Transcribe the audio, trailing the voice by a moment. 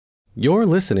You're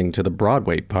listening to the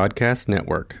Broadway Podcast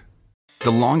Network.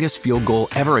 The longest field goal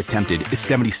ever attempted is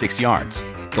 76 yards.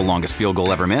 The longest field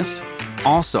goal ever missed?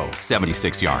 Also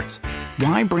 76 yards.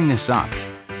 Why bring this up?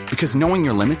 Because knowing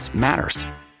your limits matters,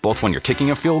 both when you're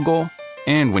kicking a field goal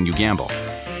and when you gamble.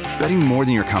 Betting more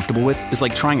than you're comfortable with is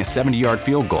like trying a 70-yard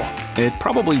field goal. It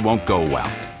probably won't go well.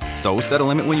 So set a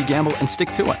limit when you gamble and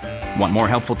stick to it. Want more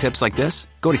helpful tips like this?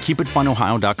 Go to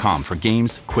keepitfunohio.com for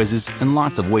games, quizzes, and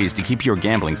lots of ways to keep your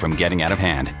gambling from getting out of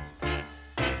hand.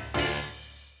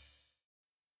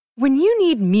 When you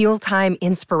need mealtime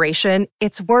inspiration,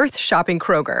 it's worth shopping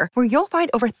Kroger, where you'll find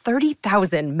over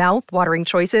 30,000 mouth-watering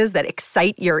choices that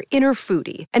excite your inner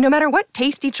foodie. And no matter what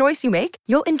tasty choice you make,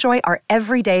 you'll enjoy our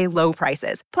everyday low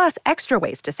prices, plus extra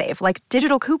ways to save, like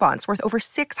digital coupons worth over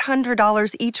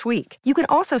 $600 each week. You can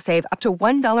also save up to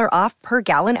 $1 off per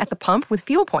gallon at the pump with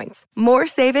fuel points. More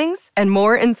savings and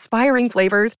more inspiring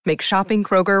flavors make shopping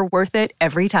Kroger worth it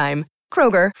every time.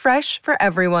 Kroger, fresh for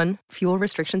everyone. Fuel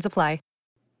restrictions apply.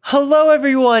 Hello,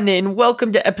 everyone, and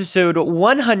welcome to episode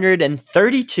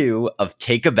 132 of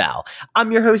Take a Bow.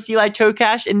 I'm your host, Eli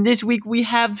Tokash, and this week we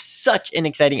have such an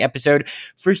exciting episode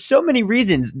for so many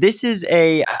reasons. This is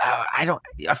a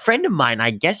friend of mine, I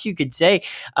guess you could say.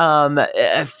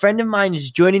 A friend of mine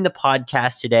is joining the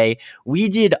podcast today. We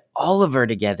did Oliver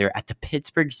together at the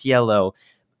Pittsburgh CLO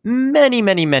many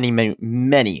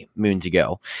moons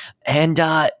ago. And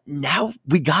now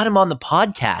we got him on the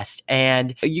podcast,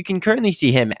 and you can currently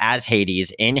see him as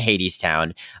Hades in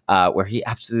Hadestown, where he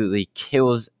absolutely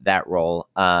kills that role.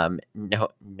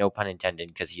 No pun intended,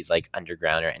 because he's like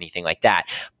underground or anything like that.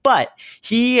 But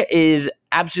he is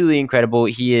absolutely incredible.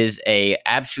 He is a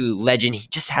absolute legend. He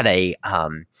just had a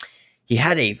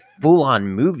full-on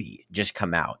movie just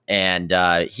come out, and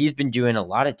he's been doing a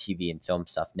lot of TV and film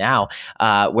stuff now,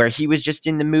 where he was just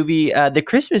in the movie, the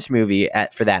Christmas movie,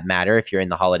 for that matter, if you're in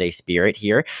the holiday spirit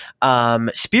here,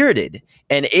 Spirited,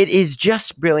 and it is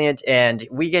just brilliant, and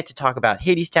we get to talk about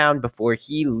Hadestown before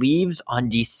he leaves on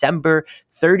December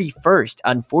 31st.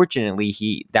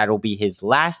 Unfortunately, that'll be his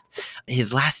last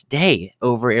day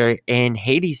over in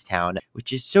Hadestown,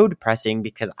 which is so depressing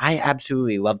because I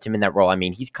absolutely loved him in that role. I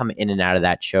mean, he's come in and out of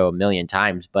that show a million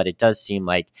times, but it does seem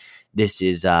like this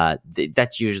is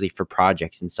that's usually for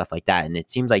projects and stuff like that, and it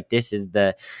seems like this is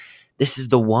the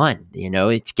one,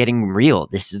 it's getting real.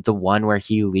 This is the one where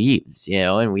he leaves,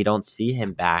 and we don't see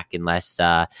him back unless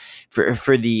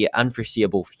for the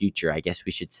unforeseeable future, I guess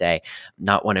we should say,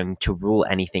 not wanting to rule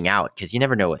anything out, because you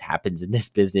never know what happens in this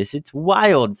business. It's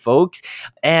wild, folks.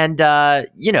 And, I'm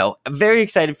very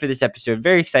excited for this episode,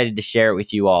 very excited to share it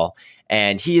with you all.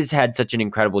 And he has had such an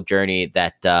incredible journey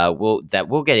that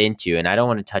we'll get into, and I don't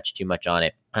want to touch too much on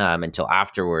it until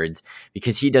afterwards,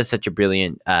 because he does such a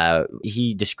brilliant,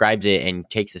 he describes it and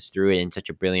takes us through it in such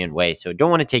a brilliant way. So don't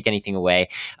want to take anything away.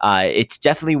 It's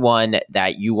definitely one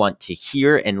that you want to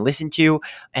hear and listen to.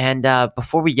 And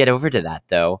before we get over to that,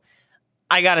 though,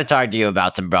 I got to talk to you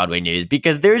about some Broadway news,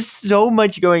 because there's so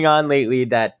much going on lately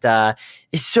that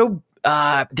is so,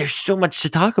 there's so much to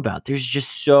talk about. There's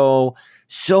just so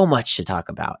much to talk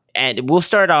about. And we'll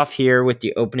start off here with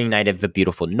the opening night of A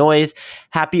Beautiful Noise.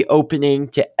 Happy opening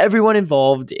to everyone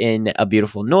involved in A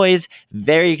Beautiful Noise.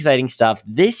 Very exciting stuff.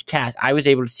 This cast, I was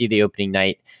able to see the opening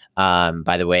night,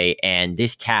 by the way, and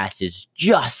this cast is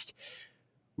just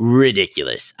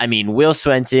ridiculous. I mean, Will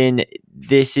Swenson, I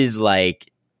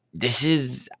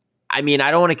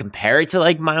don't want to compare it to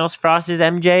like Miles Frost's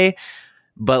MJ,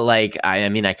 but like,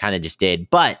 I kind of just did,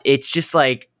 but it's just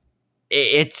like,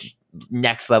 it's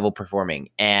next level performing,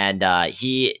 and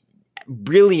he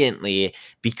brilliantly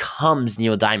becomes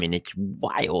Neil Diamond. It's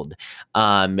wild.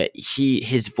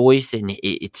 His voice, and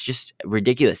it's just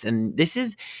ridiculous. And this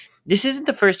isn't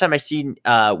the first time I've seen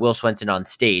Will Swenson on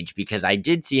stage, because I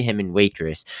did see him in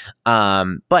Waitress.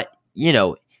 But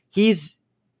he's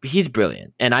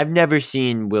brilliant, and I've never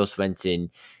seen Will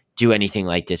Swenson do anything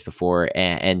like this before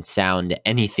and sound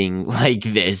anything like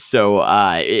this. So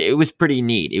it was pretty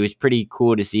neat. It was pretty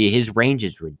cool to see. His range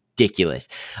is ridiculous.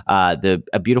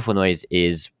 A Beautiful Noise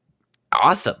is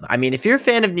awesome. I mean, if you're a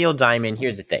fan of Neil Diamond,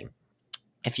 here's the thing.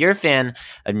 If you're a fan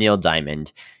of Neil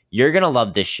Diamond, you're going to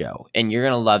love this show, and you're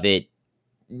going to love it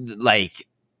like,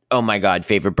 oh my God,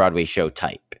 favorite Broadway show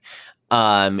type.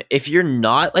 If you're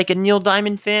not like a Neil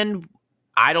Diamond fan,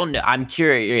 I don't know. I'm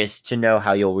curious to know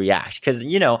how you'll react, because,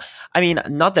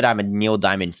 not that I'm a Neil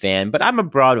Diamond fan, but I'm a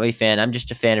Broadway fan. I'm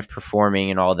just a fan of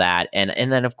performing and all that. And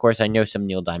then, of course, I know some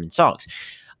Neil Diamond songs.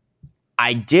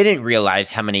 I didn't realize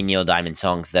how many Neil Diamond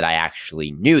songs that I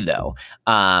actually knew, though.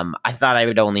 I thought I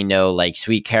would only know like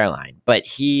Sweet Caroline, but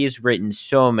he's written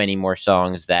so many more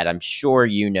songs that I'm sure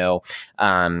you know.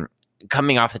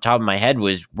 coming off the top of my head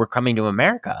was "We're Coming to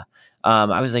America."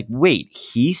 I was like, wait,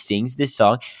 he sings this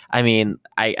song? I mean,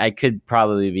 I could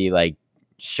probably be like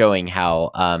showing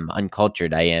how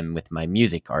uncultured I am with my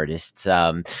music artists,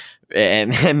 and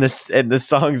the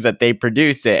songs that they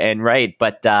produce and write.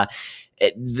 But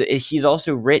he's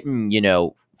also written,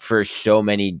 for so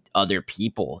many other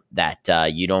people that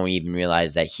you don't even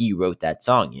realize that he wrote that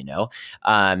song.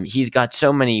 He's got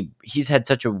so many. He's had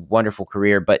such a wonderful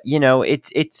career, but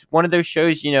it's one of those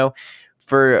shows.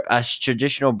 For us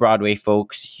traditional Broadway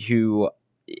folks who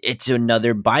it's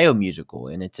another bio musical,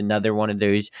 and it's another one of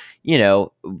those,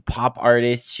 pop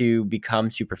artists who become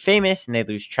super famous and they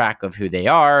lose track of who they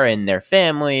are and their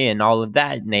family and all of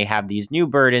that. And they have these new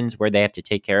burdens where they have to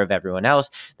take care of everyone else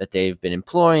that they've been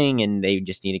employing, and they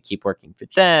just need to keep working for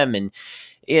them. And,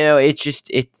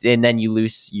 and then you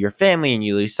lose your family and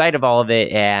you lose sight of all of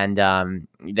it. And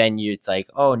then it's like,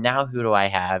 oh, now who do I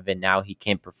have? And now he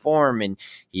can't perform, and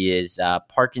he is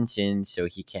Parkinson's, so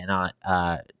he cannot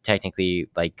technically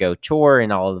like go tour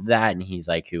and all of that. And he's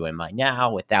like, who am I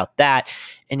now without that?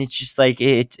 And it's just like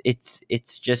it's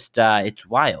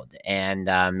wild. And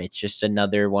it's just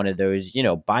another one of those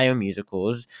bio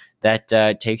musicals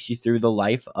that takes you through the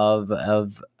life of a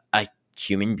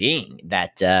human being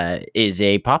that is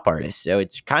a pop artist. So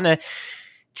it's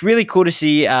really cool to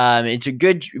see. It's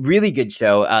a really good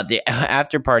show. The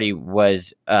after party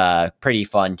was pretty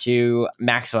fun too.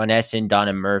 Max von Essen,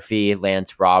 Donna Murphy,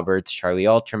 Lance Roberts, Charlie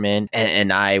Alterman,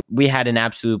 and we had an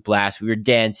absolute blast. We were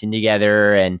dancing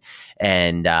together, and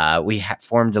we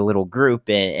formed a little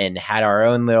group and had our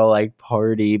own little like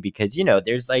party, because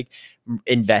there's like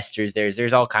investors,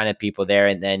 there's all kind of people there,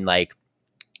 and then like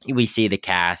we see the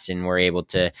cast and we're able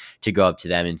to go up to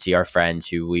them and see our friends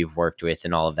who we've worked with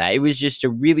and all of that. It was just a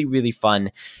really, really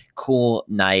fun, cool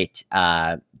night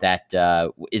that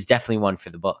is definitely one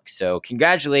for the books. So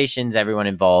congratulations, everyone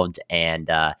involved. And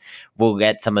we'll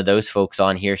get some of those folks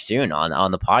on here soon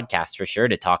on the podcast for sure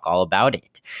to talk all about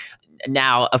it.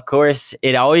 Now, of course,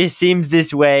 it always seems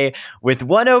this way. With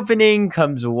one opening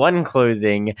comes one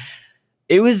closing.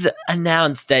 It was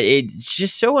announced that it's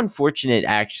just so unfortunate,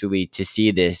 actually, to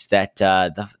see this, that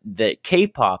the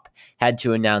K-pop had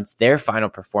to announce their final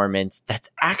performance that's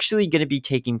actually going to be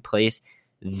taking place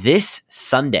this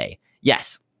Sunday.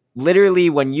 Yes, literally,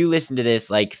 when you listen to this,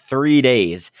 like 3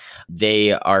 days,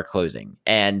 they are closing.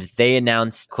 And they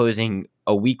announced closing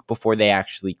a week before they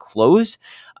actually close.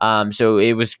 So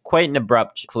it was quite an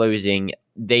abrupt closing.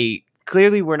 They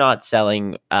clearly were not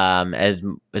selling as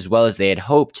well as they had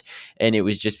hoped, and it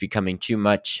was just becoming too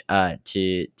much,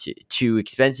 too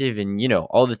expensive, and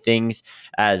all the things.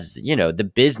 As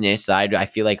the business side, I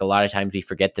feel like a lot of times we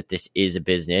forget that this is a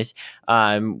business.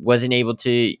 Wasn't able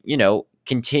to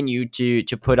continue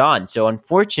to put on. So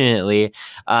unfortunately,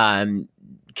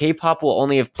 K-pop will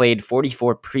only have played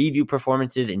 44 preview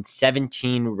performances and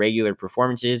 17 regular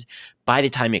performances by the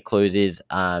time it closes.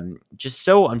 Just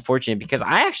so unfortunate, because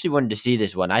I actually wanted to see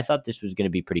this one. I thought this was going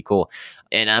to be pretty cool.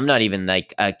 And I'm not even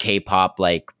like a K-pop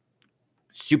like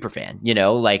super fan,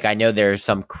 like I know there's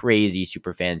some crazy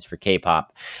super fans for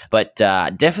K-pop, but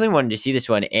definitely wanted to see this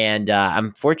one. And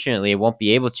unfortunately, I won't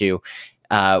be able to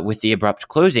with the abrupt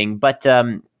closing, but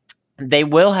they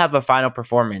will have a final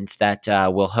performance that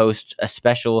will host a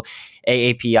special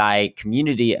AAPI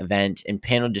community event and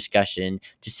panel discussion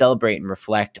to celebrate and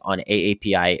reflect on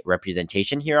AAPI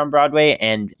representation here on Broadway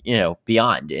and,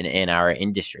 beyond in our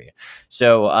industry.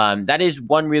 So that is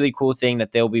one really cool thing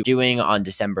that they'll be doing on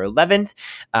December 11th.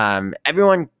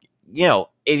 Everyone,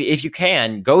 if you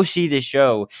can, go see this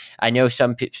show. I know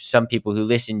some people who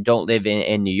listen don't live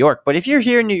in New York, but if you're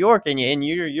here in New York and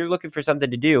you're looking for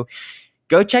something to do,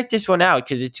 go check this one out,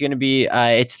 because it's going to be,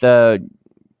 it's the,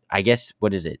 I guess,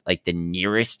 what is it? Like the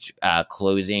nearest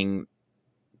closing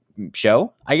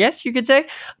show, I guess you could say.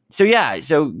 So yeah,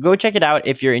 so go check it out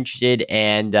if you're interested.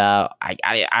 And I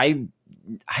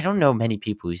don't know many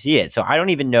people who see it, so I don't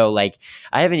even know, like,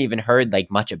 I haven't even heard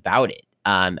like much about it.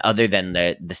 Other than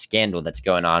the scandal that's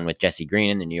going on with Jesse Green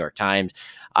in the New York Times.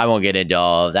 I won't get into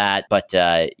all of that, but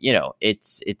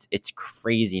it's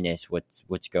craziness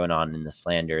what's going on in the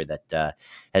slander that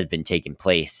has been taking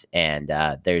place, and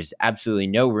there's absolutely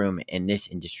no room in this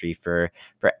industry for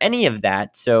any of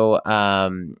that. So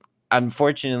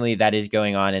unfortunately, that is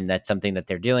going on, and that's something that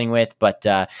they're dealing with. But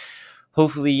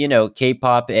hopefully,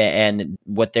 K-pop and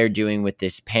what they're doing with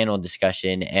this panel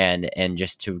discussion and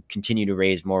just to continue to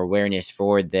raise more awareness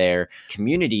for their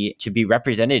community to be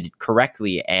represented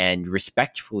correctly and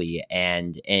respectfully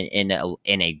and in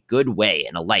a good way,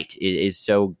 in a light, is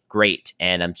so great.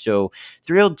 And I'm so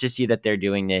thrilled to see that they're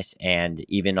doing this, and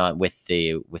even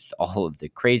with all of the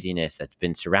craziness that's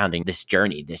been surrounding this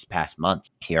journey this past month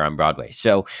here on Broadway.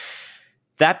 So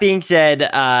that being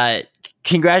said,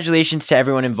 congratulations to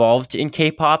everyone involved in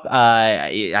K-pop.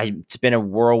 It's been a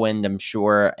whirlwind, I'm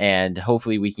sure, and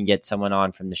hopefully we can get someone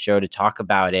on from the show to talk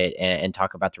about it and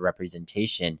talk about the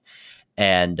representation.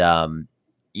 And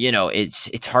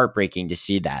it's heartbreaking to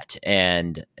see that,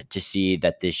 and to see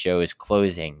that this show is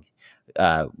closing.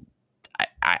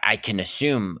 I can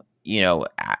assume,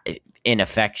 in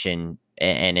affection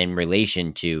and in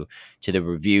relation to the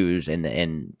reviews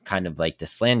and kind of like the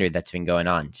slander that's been going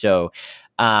on. So,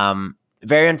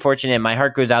 very unfortunate. My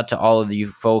heart goes out to all of you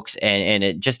folks,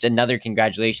 and just another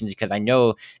congratulations, because I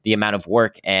know the amount of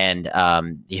work and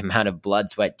the amount of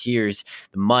blood, sweat, tears,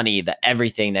 the money, the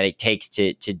everything that it takes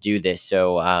to do this.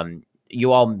 So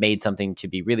you all made something to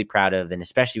be really proud of, and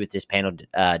especially with this panel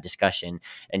discussion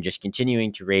and just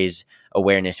continuing to raise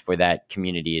awareness for that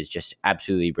community is just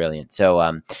absolutely brilliant.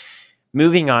 So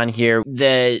moving on here,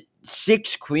 the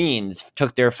 6 queens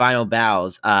took their final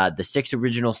bows. The 6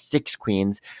 original 6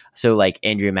 queens, so like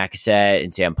Andrea Macassette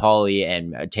and Sam Pauly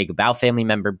and Take a Bow family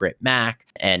member Britt Mack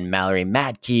and Mallory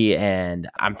Madkey, and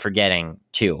I'm forgetting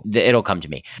 2. It'll come to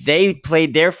me. They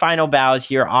played their final bows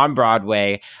here on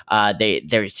Broadway.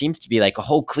 There seems to be like a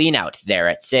whole clean out there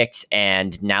at 6,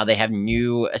 and now they have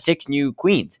 6 new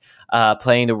queens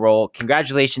playing the role.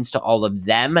 Congratulations to all of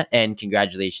them, and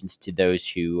congratulations to those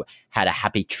who had a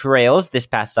happy trails this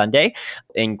past Sunday.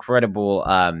 Incredible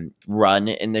run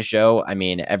in the show. I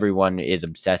mean, everyone is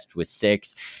obsessed with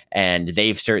 6, and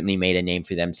they've certainly made a name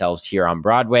for themselves here on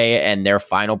Broadway. And their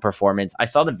final performance, I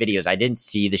saw the videos. I didn't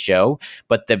see the show,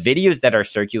 but the videos that are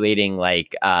circulating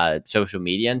like social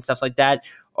media and stuff like that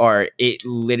it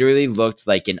literally looked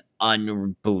like an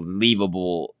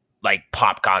unbelievable like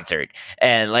pop concert,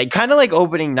 and like kind of like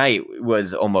opening night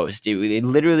was almost, it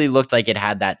literally looked like it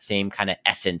had that same kind of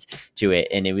essence to it,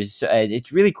 and it was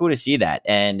it's really cool to see that.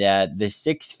 And the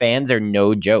 6 fans are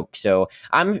no joke, so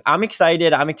I'm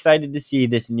excited to see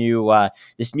this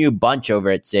new bunch over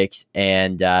at 6,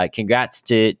 and congrats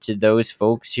to those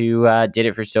folks who did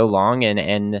it for so long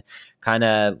and kind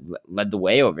of led the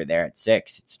way over there at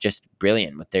 6. It's just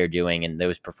brilliant what they're doing, and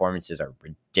those performances are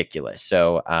ridiculous.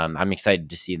 So I'm excited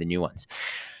to see the new ones.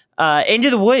 Into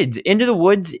the Woods. Into the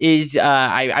Woods is,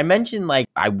 I mentioned, like,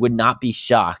 I would not be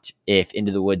shocked if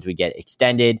Into the Woods would get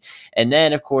extended. And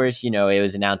then, of course, it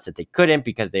was announced that they couldn't,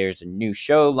 because there's a new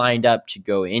show lined up to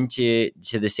go into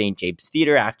the St. James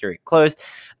Theater after it closed.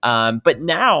 But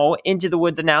now Into the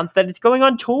Woods announced that it's going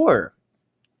on tour.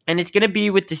 And it's going to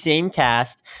be with the same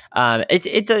cast.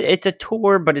 It's a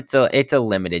tour, but it's a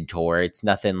limited tour. It's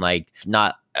nothing like,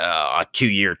 not a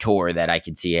 2-year tour that I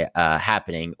could see it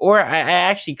happening, or I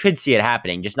actually could see it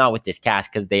happening, just not with this cast,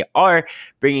 because they are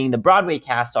bringing the Broadway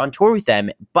cast on tour with them.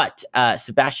 But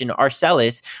Sebastian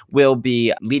Arcelus will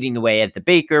be leading the way as the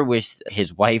Baker with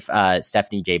his wife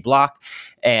Stephanie J. Block,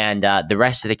 and the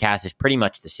rest of the cast is pretty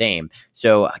much the same.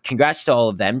 So congrats to all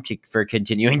of them for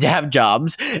continuing to have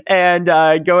jobs and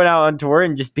going out on tour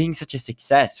and just being such a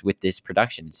success with this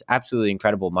production. It's absolutely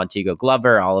incredible. Montego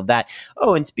Glover, all of that.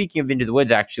 Oh, and speaking of Into the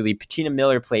Woods, actually, Patina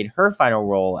Miller played her final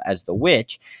role as the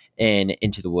witch in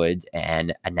Into the Woods,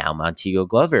 and now Montego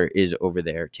Glover is over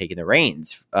there taking the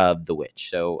reins of the witch.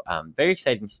 So very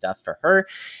exciting stuff for her.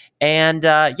 And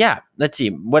let's see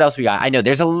what else we got. I know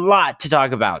there's a lot to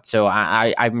talk about, so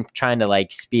I'm trying to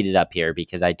like speed it up here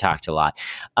because I talked a lot.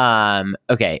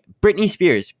 Okay, Britney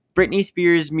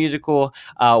Spears musical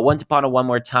Once Upon a One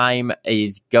More Time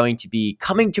is going to be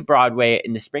coming to Broadway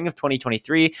in the spring of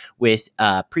 2023 with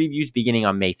previews beginning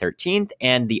on May 13th,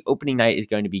 and the opening night is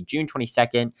going to be June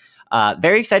 22nd.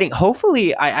 Very exciting.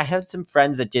 Hopefully, I have some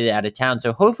friends that did it out of town,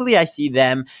 so hopefully I see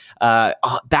them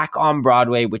back on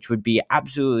Broadway, which would be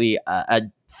absolutely a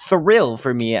thrill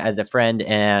for me as a friend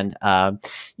and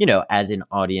as an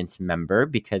audience member,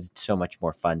 because it's so much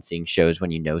more fun seeing shows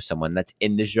when you know someone that's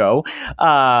in the show,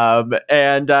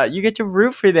 and you get to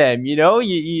root for them.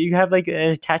 You have like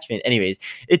an attachment. Anyways,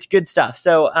 it's good stuff.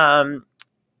 So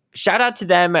shout out to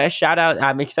them. Shout out.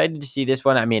 I'm excited to see this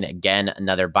one. I mean, again,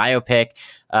 another biopic,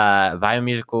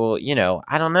 biomusical.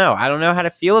 I don't know how to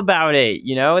feel about it.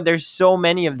 There's so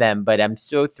many of them, but I'm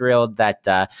so thrilled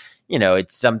that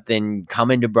it's something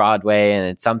coming to Broadway, and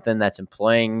it's something that's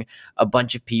employing a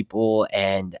bunch of people,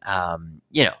 and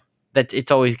that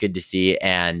it's always good to see,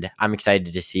 and I'm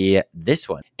excited to see this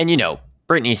one. And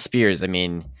Britney Spears, I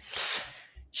mean,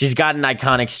 she's got an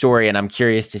iconic story, and I'm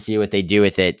curious to see what they do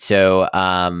with it. So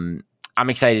I'm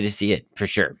excited to see it for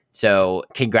sure. So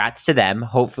congrats to them.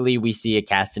 Hopefully we see a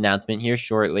cast announcement here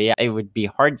shortly. It would be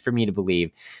hard for me to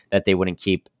believe that they wouldn't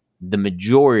keep the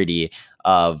majority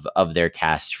of their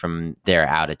cast from their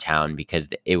out of town, because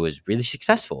it was really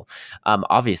successful.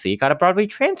 Obviously it got a Broadway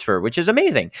transfer, which is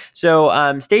amazing.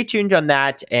 So stay tuned on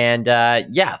that. And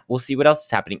we'll see what else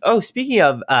is happening. Oh, speaking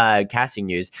of casting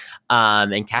news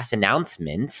and cast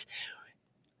announcements,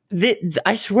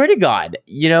 I swear to God,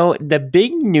 the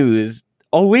big news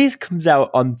always comes out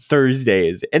on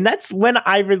Thursdays, and that's when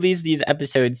I release these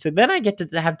episodes. So then I get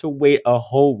to have to wait a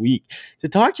whole week to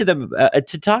talk to them,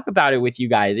 to talk about it with you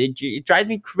guys. It drives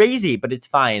me crazy, but it's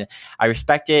fine. I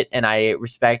respect it, and I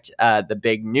respect the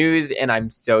big news, and I'm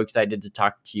so excited to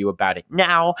talk to you about it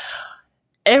now.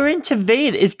 Aaron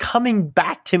Tveit is coming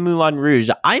back to Moulin Rouge.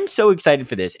 I'm so excited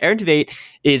for this. Aaron Tveit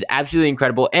is absolutely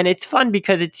incredible, and it's fun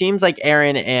because it seems like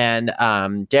Aaron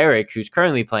and Derek, who's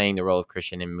currently playing the role of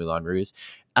Christian in Moulin Rouge,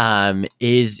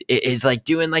 is like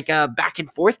doing like a back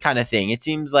and forth kind of thing. It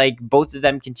seems like both of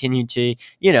them continue to,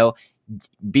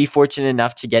 be fortunate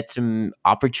enough to get some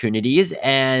opportunities,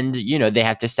 and they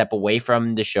have to step away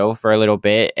from the show for a little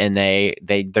bit, and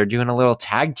they're doing a little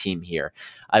tag team here.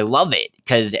 I love it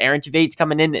because Aaron Tveit's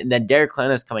coming in, and then Derek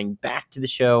Klana's coming back to the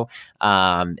show.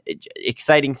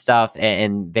 Exciting stuff,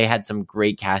 and they had some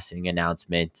great casting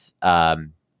announcements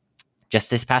just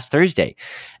this past Thursday.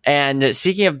 And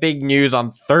speaking of big news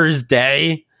on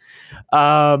Thursday,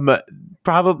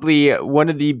 probably one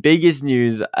of the biggest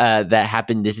news that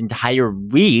happened this entire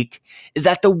week is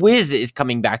that The Wiz is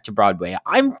coming back to Broadway.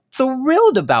 I'm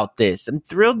thrilled about this. I'm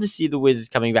thrilled to see The Wiz is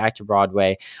coming back to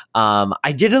Broadway.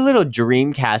 I did a little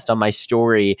Dreamcast on my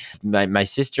story. My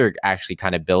sister actually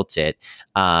kind of built it,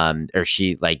 or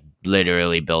she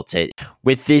literally built it,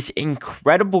 with this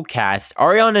incredible cast: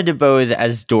 Ariana DeBose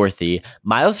as Dorothy,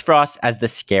 Miles Frost as the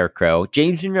Scarecrow,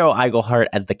 James Monroe Iglehart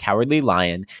as the Cowardly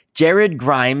Lion, Jared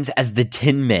Grimes as the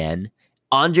Tin Man,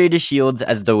 Andre DeShields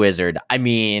as the Wizard. I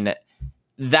mean,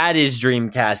 that is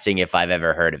dreamcasting if I've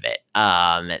ever heard of it.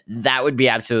 That would be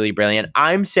absolutely brilliant.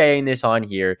 I'm saying this on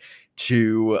here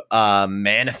to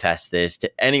manifest this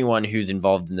to anyone who's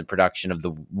involved in the production of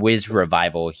the Wiz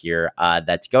revival here,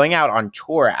 that's going out on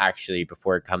tour actually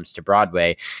before it comes to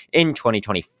Broadway in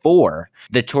 2024.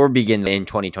 The tour begins in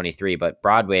 2023, but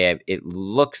Broadway, it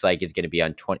looks like, is going to be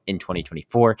in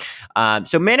 2024.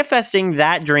 So manifesting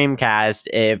that Dreamcast,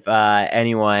 if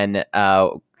anyone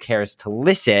cares to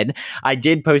listen. I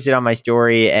did post it on my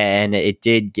story, and it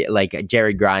did get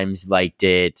Jared Grimes liked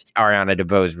it, Ariana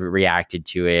DeBose reacted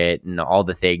to it, and all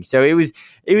the things. So it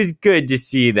was good to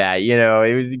see that.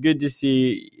 It was good to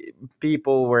see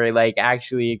people were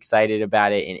actually excited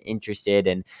about it and interested.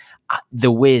 And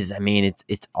The Wiz, I mean,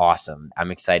 it's awesome. I'm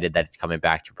excited that it's coming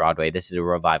back to Broadway. This is a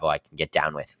revival I can get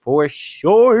down with for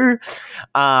sure.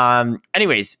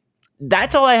 Anyways,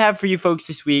 that's all I have for you folks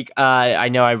this week. I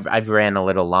know I've ran a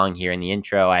little long here in the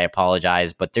intro. I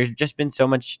apologize, but there's just been so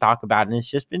much to talk about, and it's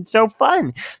just been so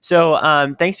fun. So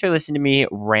thanks for listening to me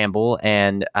ramble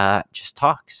and just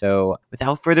talk. So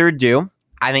without further ado,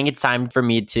 I think it's time for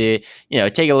me to,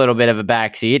 take a little bit of a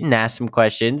backseat and ask some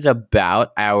questions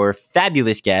about our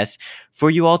fabulous guest for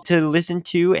you all to listen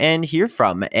to and hear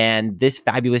from. And this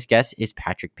fabulous guest is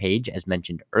Patrick Page, as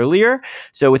mentioned earlier.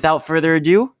 So without further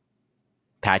ado,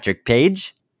 Patrick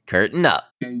Page, curtain up.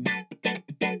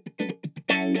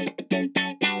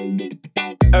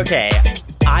 Okay,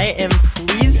 I am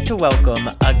pleased to welcome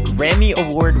a Grammy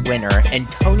Award winner and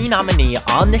Tony nominee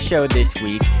on the show this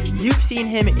week. You've seen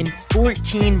him in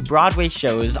 14 Broadway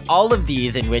shows, all of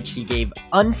these in which he gave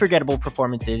unforgettable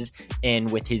performances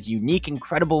in with his unique,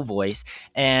 incredible voice.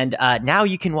 And now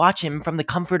you can watch him from the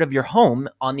comfort of your home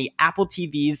on the Apple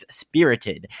TV's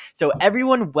Spirited. So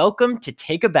everyone, welcome to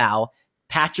Take a Bow,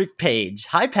 Patrick Page.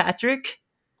 Hi, Patrick.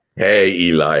 Hey,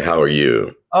 Eli. How are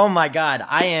you? Oh, my God.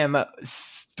 I am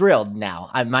thrilled now.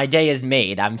 My day is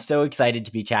made. I'm so excited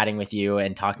to be chatting with you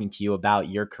and talking to you about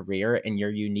your career and your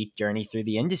unique journey through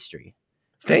the industry.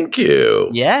 Thank you.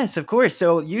 Yes, of course.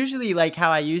 So usually,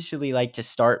 how I usually like to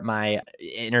start my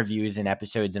interviews and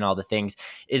episodes and all the things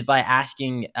is by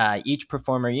asking each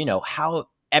performer, how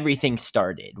everything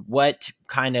started. What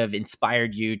kind of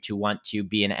inspired you to want to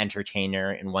be an entertainer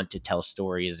and want to tell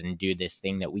stories and do this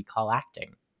thing that we call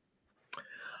acting?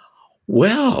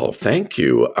 Well, thank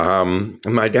you.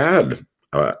 My dad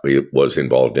was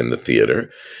involved in the theater.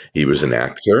 He was an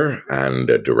actor and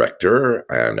a director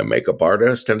and a makeup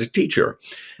artist and a teacher.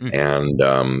 Mm-hmm.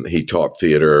 And he taught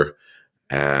theater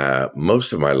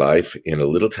most of my life in a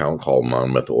little town called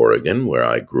Monmouth, Oregon, where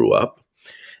I grew up.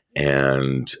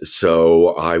 And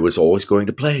so I was always going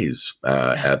to plays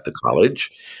at the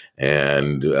college.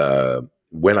 And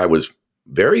when I was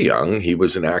very young, he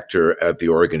was an actor at the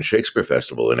Oregon Shakespeare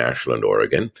Festival in Ashland,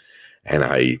 Oregon. And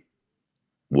I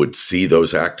would see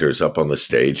those actors up on the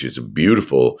stage. It's a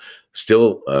beautiful,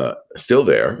 still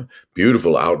there,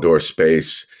 beautiful outdoor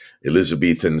space,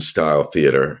 Elizabethan style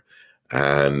theater.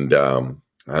 And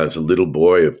as a little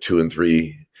boy of 2 and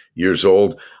 3 years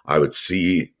old, I would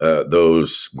see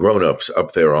those grown-ups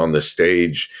up there on the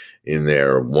stage in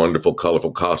their wonderful,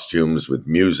 colorful costumes with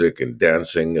music and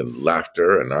dancing and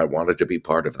laughter. And I wanted to be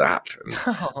part of that. And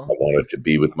I wanted to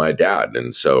be with my dad.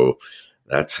 And so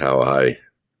that's how I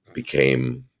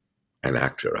became an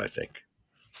actor, I think.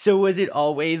 So was it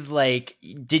always like,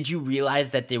 did you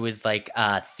realize that there was like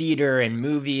theater and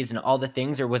movies and all the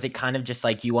things, or was it kind of just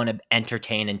like you want to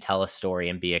entertain and tell a story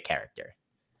and be a character?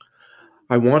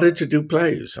 I wanted to do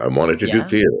plays. I wanted to do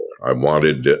theater. I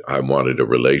wanted a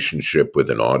relationship with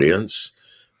an audience.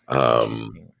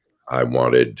 I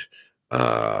wanted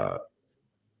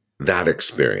that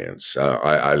experience.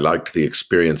 I liked the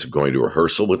experience of going to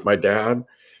rehearsal with my dad,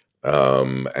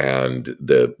 and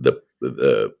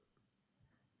the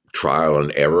trial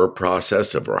and error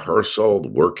process of rehearsal,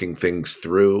 working things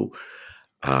through.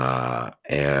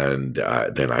 And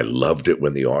then I loved it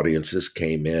when the audiences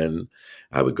came in.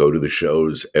 I would go to the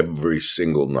shows every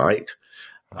single night,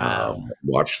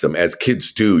 watch them as kids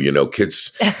do.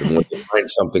 Kids, when they find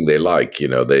something they like,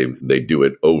 they do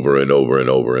it over and over and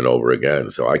over and over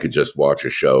again. So I could just watch a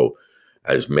show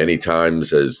as many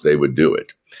times as they would do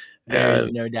it.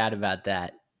 There's no doubt about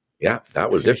that. Yeah,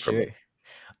 that was it for me.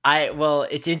 Well,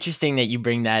 it's interesting that you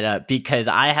bring that up because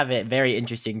I have a very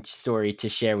interesting story to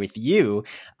share with you.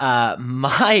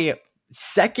 My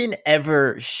second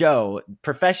ever show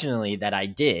professionally that I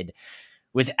did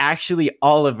was actually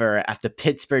Oliver at the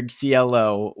Pittsburgh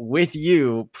CLO with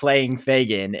you playing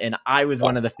Fagin, and I was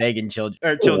one of the Fagin children.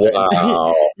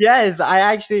 Wow. Yes,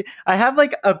 I have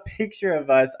like a picture of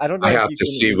us. I don't know. I have to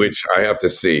see. Wait,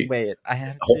 I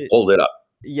have to hold it up.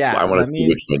 Yeah, I want to see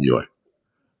which one you are.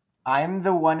 I'm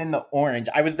the one in the orange.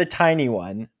 I was the tiny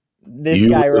one. This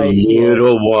guy right here.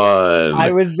 Little one.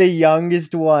 I was the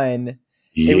youngest one.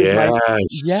 Yes,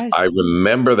 I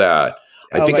remember that.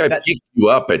 I think I picked you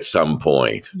up at some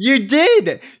point. You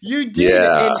did.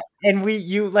 Yeah. And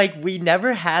we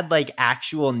never had like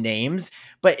actual names,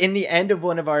 but in the end of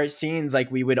one of our scenes,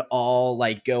 like we would all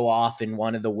like go off in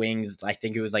one of the wings. I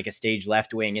think it was like a stage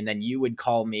left wing. And then you would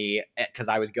call me because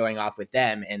I was going off with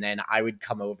them. And then I would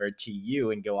come over to you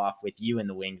and go off with you in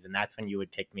the wings. And that's when you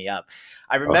would pick me up.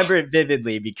 I remember it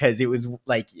vividly because it was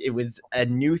a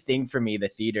new thing for me, the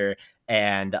theater.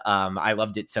 And I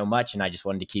loved it so much and I just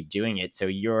wanted to keep doing it. So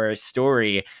your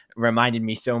story reminded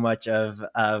me so much of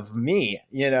me,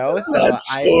 So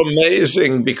that's so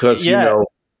amazing because,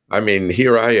 I mean,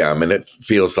 here I am and it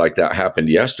feels like that happened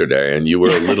yesterday and you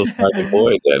were a little tiny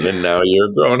boy then and now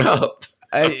you're grown up.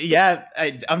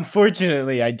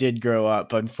 Unfortunately, I did grow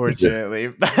up. Unfortunately,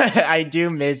 but I do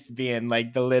miss being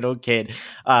like the little kid.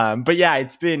 But yeah,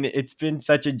 it's been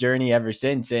such a journey ever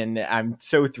since, and I'm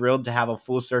so thrilled to have a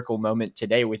full circle moment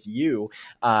today with you,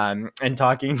 and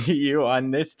talking to you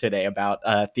on this today about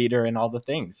theater and all the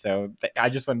things. So I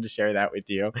just wanted to share that with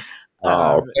you.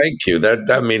 Oh, thank you.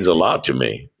 That means a lot to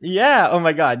me. Yeah. Oh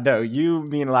my God. No, you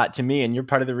mean a lot to me. And you're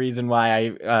part of the reason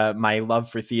why my love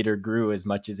for theater grew as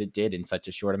much as it did in such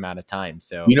a short amount of time.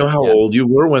 So you know how old you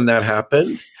were when that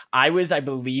happened? I was, I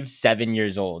believe, 7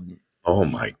 years old. Oh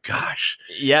my gosh.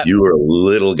 Yeah. You were a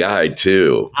little guy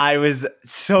too. I was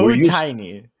so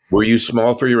tiny. Were you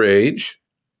small for your age?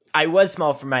 I was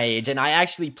small for my age. And I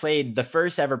actually played the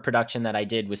first ever production that I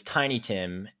did was Tiny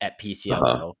Tim at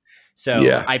PCLO. So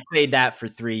I played that for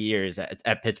 3 years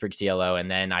at Pittsburgh CLO, and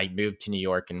then I moved to New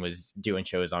York and was doing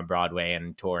shows on Broadway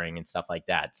and touring and stuff like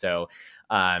that. So,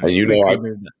 and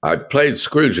I've played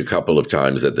Scrooge a couple of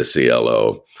times at the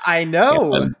CLO. I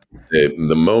know. And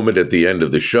the moment at the end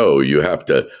of the show, you have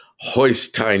to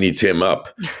hoist Tiny Tim up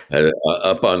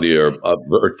onto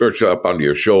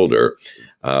your shoulder.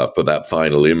 For that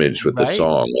final image with the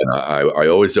song. And I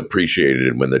always appreciated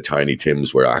it when the Tiny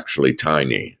Tims were actually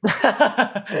tiny.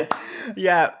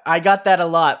 Yeah, I got that a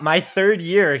lot. My third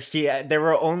year, there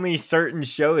were only certain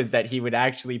shows that he would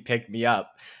actually pick me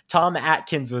up. Tom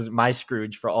Atkins was my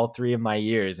Scrooge for all 3 of my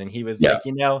years. And he was like,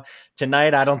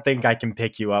 tonight I don't think I can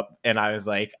pick you up. And I was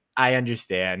like, I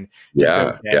understand.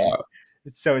 Yeah, it's okay.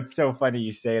 So it's so funny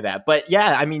you say that. But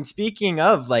yeah, I mean, speaking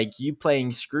of like you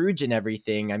playing Scrooge and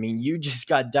everything, I mean, you just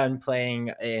got done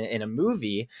playing in a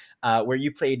movie where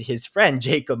you played his friend,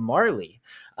 Jacob Marley,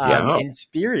 Yeah. in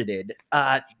Spirited.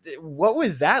 What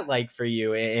was that like for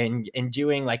you in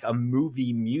doing like a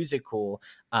movie musical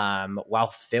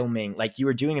while filming? Like you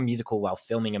were doing a musical while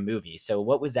filming a movie. So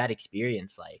what was that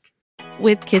experience like?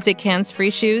 With Kizik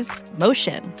hands-free shoes,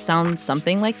 motion sounds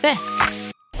something like this.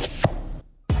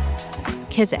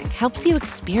 Kizik helps you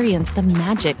experience the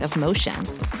magic of motion.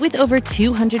 With over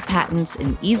 200 patents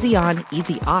and easy-on,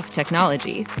 easy-off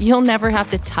technology, you'll never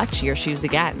have to touch your shoes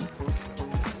again.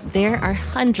 There are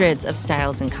hundreds of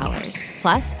styles and colors,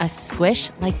 plus a squish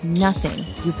like nothing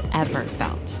you've ever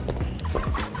felt.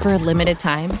 For a limited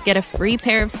time, get a free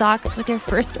pair of socks with your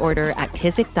first order at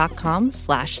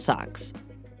kizik.com/socks.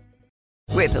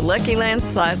 With the Lucky Land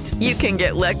Slots, you can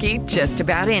get lucky just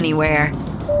about anywhere.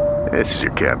 This is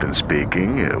your captain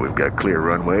speaking. We've got clear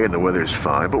runway and the weather's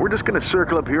fine, but we're just going to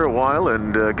circle up here a while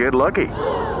and get lucky.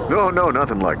 No,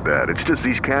 nothing like that. It's just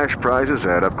these cash prizes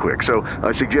add up quick. So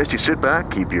I suggest you sit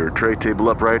back, keep your tray table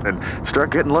upright, and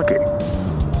start getting lucky.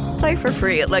 Play for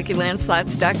free at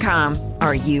LuckyLandSlots.com.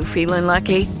 Are you feeling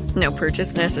lucky? No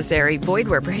purchase necessary. Void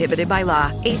where prohibited by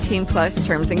law. 18+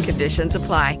 terms and conditions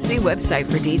apply. See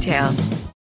website for details.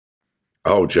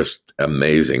 Oh, just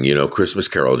amazing. Christmas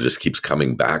Carol just keeps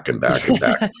coming back and back and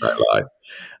back in my life.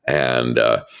 And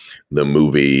the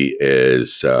movie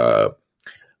is, I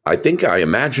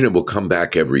imagine it will come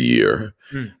back every year.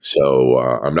 So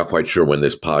I'm not quite sure when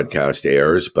this podcast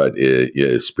airs, but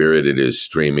Spirited is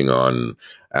streaming on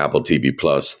Apple TV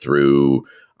Plus through,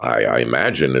 I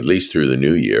imagine, at least through the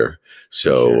new year.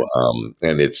 So,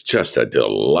 and it's just a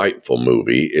delightful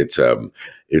movie. It's a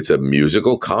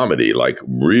musical comedy, like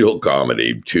real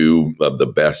comedy. Two of the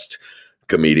best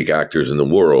comedic actors in the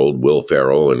world, Will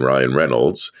Ferrell and Ryan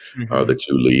Reynolds, are the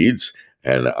two leads.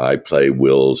 And I play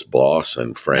Will's boss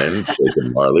and friend,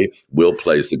 Jacob Marley. Will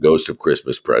plays the ghost of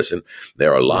Christmas Present.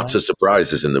 There are lots of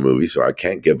surprises in the movie, so I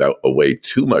can't give away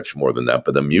too much more than that.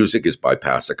 But the music is by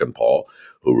Pasek and Paul,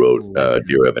 who wrote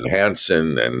Dear Evan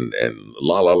Hansen and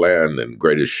La La Land and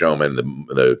Greatest Showman.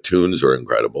 The tunes are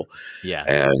incredible. Yeah.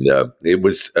 And it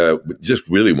was just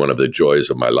really one of the joys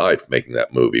of my life making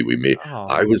that movie.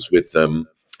 I was with them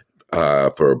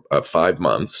for 5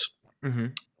 months. Mm-hmm.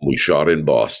 We shot in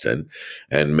Boston,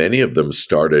 and many of them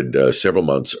started several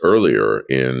months earlier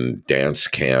in dance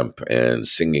camp and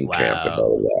singing camp and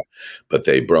all of that. But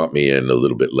they brought me in a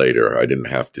little bit later. I didn't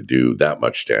have to do that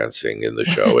much dancing in the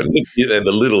show. And, and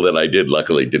the little that I did,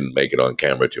 luckily, didn't make it on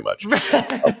camera too much.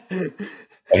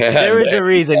 There was a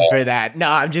reason for that. No,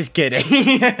 I'm just kidding.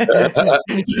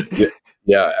 It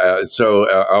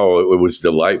was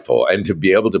delightful. And to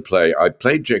be able to I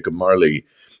played Jacob Marley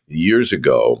years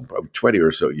ago, 20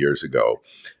 or so years ago,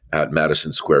 at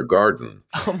Madison Square Garden.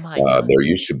 Oh my God. There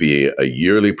used to be a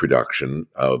yearly production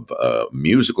of a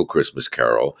musical Christmas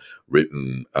Carol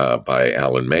written by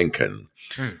Alan Menken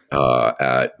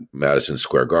at Madison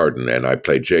Square Garden. And I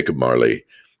played Jacob Marley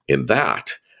in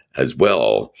that as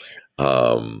well.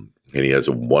 And he has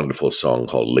a wonderful song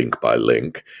called Link by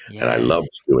Link. Yes. And I loved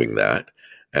doing that.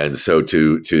 And so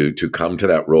to come to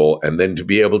that role and then to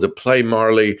be able to play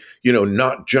Marley,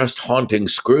 not just haunting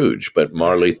Scrooge, but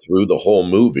Marley through the whole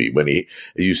movie when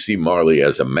you see Marley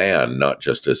as a man, not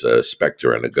just as a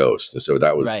specter and a ghost. And so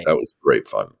that was great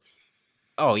fun.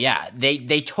 Oh yeah,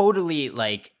 they totally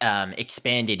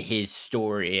expanded his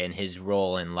story and his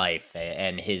role in life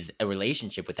and his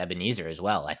relationship with Ebenezer as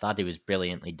well. I thought it was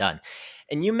brilliantly done.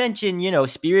 And you mentioned,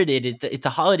 Spirited, it's a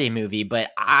holiday movie,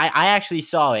 but I actually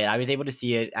saw it. I was able to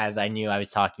see it as I knew I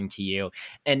was talking to you.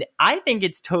 And I think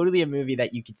it's totally a movie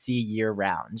that you could see year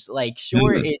round. Like,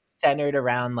 sure, it's centered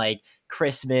around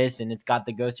Christmas and it's got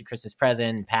the Ghost of Christmas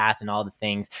Present and Past and all the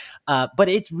things. But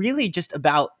it's really just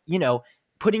about,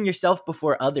 putting yourself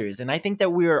before others. And I think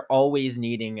that we're always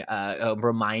needing a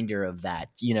reminder of that,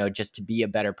 just to be a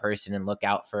better person and look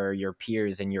out for your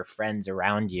peers and your friends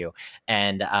around you.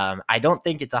 And I don't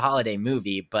think it's a holiday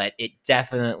movie, but it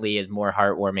definitely is more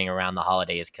heartwarming around the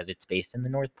holidays because it's based in the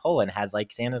North Pole and has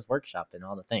Santa's workshop and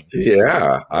all the things.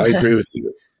 Yeah, I agree with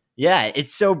you. Yeah,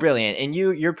 it's so brilliant. And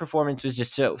your performance was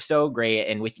just so great.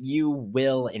 And with you,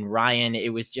 Will, and Ryan,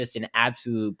 it was just an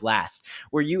absolute blast.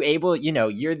 Were you able,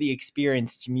 you're the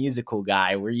experienced musical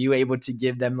guy. Were you able to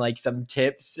give them some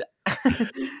tips?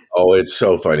 Oh, it's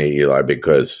so funny, Eli,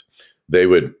 because they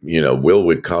would, Will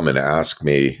would come and ask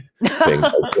me things.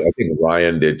 I think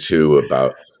Ryan did too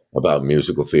about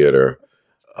musical theater.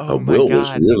 Oh my Will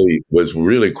God. was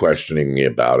really questioning me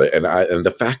about it, and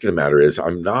the fact of the matter is,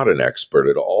 I'm not an expert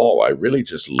at all. I really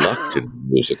just lucked in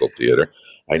musical theater.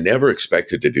 I never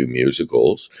expected to do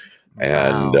musicals,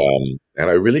 Wow. and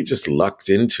I really just lucked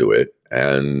into it,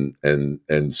 and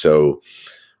so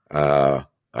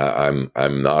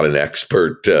I'm not an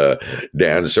expert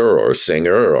dancer or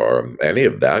singer or any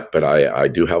of that, but I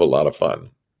do have a lot of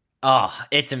fun. Oh,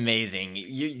 it's amazing.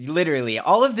 You literally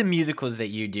all of the musicals that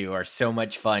you do are so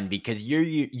much fun because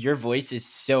your voice is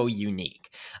so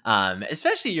unique.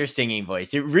 Especially your singing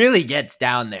voice. It really gets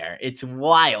down there. It's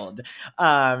wild.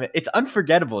 It's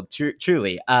unforgettable,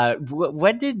 truly.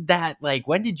 What did that like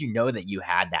when did you know that you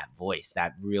had that voice,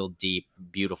 that real deep,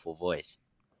 beautiful voice?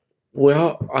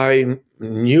 Well, I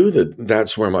knew that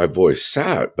that's where my voice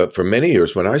sat, but for many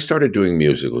years, when I started doing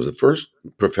musicals, the first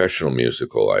professional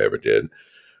musical I ever did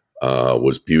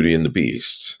was Beauty and the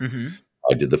Beast. Mhm.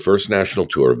 I did the first national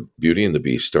tour of Beauty and the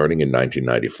Beast starting in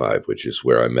 1995, which is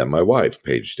where I met my wife,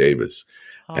 Paige Davis.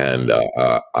 And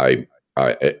Oh.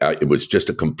 it was just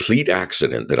a complete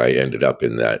accident that I ended up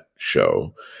in that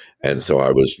show. And so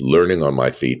I was learning on my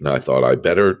feet, and I thought I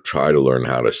better try to learn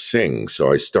how to sing.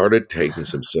 So I started taking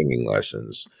some singing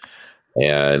lessons.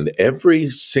 And every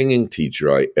singing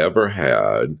teacher I ever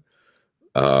had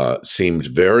seemed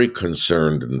very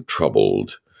concerned and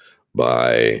troubled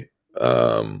by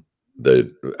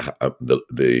the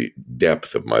the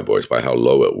depth of my voice, by how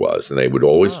low it was, and they would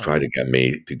always Oh. try to get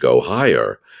me to go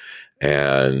higher.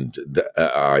 And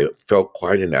I felt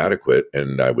quite inadequate,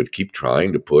 and I would keep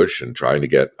trying to push and trying to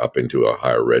get up into a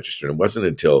higher register. And it wasn't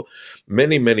until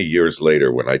many, many years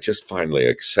later when I just finally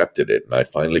accepted it, and I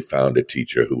finally found a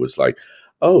teacher who was like,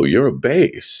 "Oh, you're a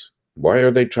bass. Why are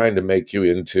they trying to make you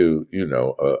into,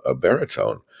 a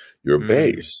baritone? You're a Mm.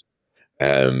 bass."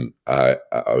 And I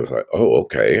was like, "Oh,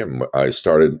 okay." And I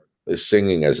started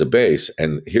singing as a bass.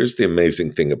 And here's the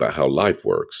amazing thing about how life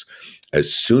works.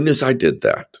 As soon as I did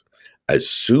that, as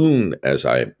soon as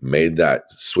I made that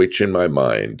switch in my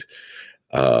mind,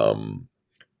 um,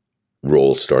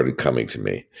 roles started coming to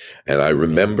me. And I Really?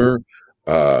 remember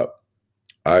uh,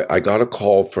 I got a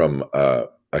call from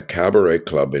a cabaret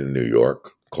club in New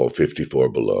York called 54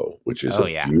 Below, which is Oh a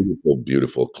yeah. beautiful,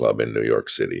 beautiful club in New York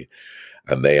City.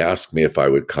 And they asked me if I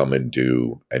would come and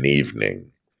do an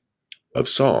evening of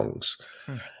songs.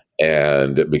 Hmm.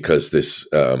 And because this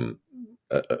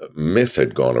myth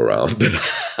had gone around that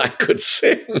I could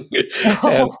sing,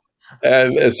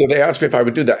 and Oh. so they asked me if I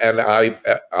would do that, and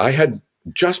I had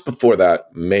just before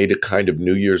that made a kind of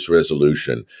New Year's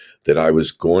resolution that I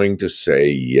was going to say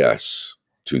yes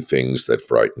to things that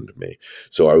frightened me.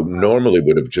 So I normally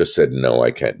would have just said no,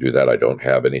 I can't do that. I don't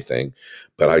have anything,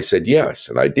 but I said yes,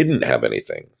 and I didn't have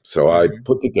anything. So I Mhm.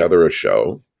 put together a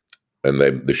show, and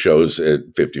the shows at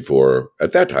 54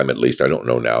 at that time, at least, I don't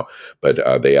know now,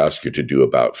 but they ask you to do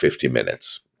about 50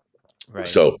 minutes. Right.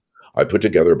 So I put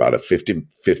together about a 50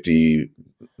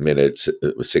 minutes,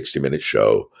 60-minute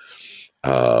show.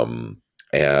 Um,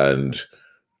 and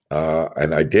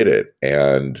and I did it.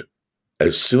 And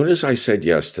as soon as I said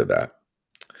yes to that,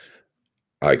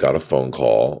 I got a phone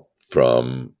call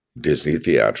from Disney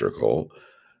Theatrical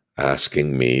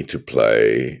asking me to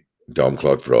play Dom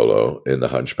Claude Frollo in The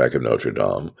Hunchback of Notre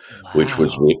Dame, which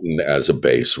was Wow. written as a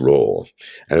bass role.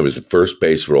 And it was the first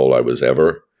bass role I was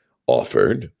ever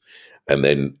offered. And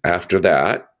then after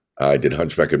that, I did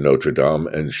Hunchback of Notre Dame.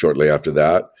 And shortly after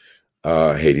that,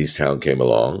 Hadestown came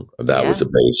along. That was Yeah. a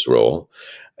bass role.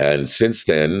 And since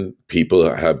then, people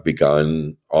have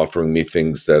begun offering me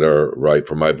things that are right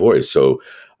for my voice. So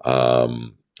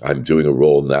I'm doing a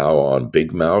role now on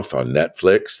Big Mouth on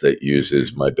Netflix that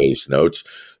uses my bass notes.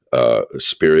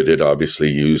 Spirited obviously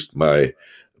used my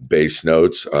bass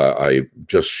notes. I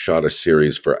just shot a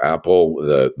series for Apple,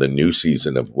 the new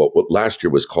season of what last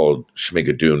year was called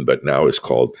Schmigadoon, but now is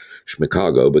called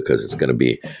Schmicago because it's going to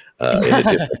be in a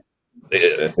different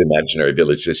imaginary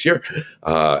village this year,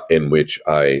 in which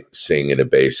I sing in a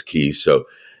bass key. So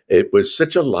it was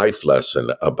such a life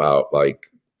lesson about like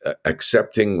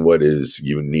accepting what is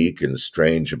unique and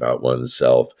strange about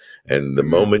oneself. And the Mm.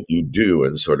 moment you do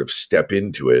and sort of step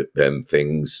into it, then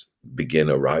things begin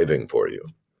arriving for you.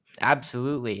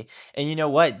 Absolutely. And you know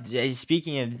what?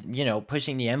 Speaking of,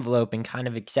 pushing the envelope and kind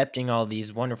of accepting all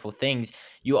these wonderful things,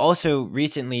 you also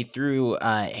recently, through,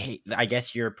 I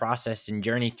guess, your process and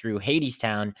journey through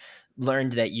Hadestown,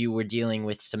 learned that you were dealing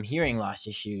with some hearing loss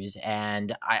issues.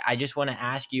 And I just want to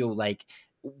ask you, like,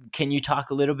 can you talk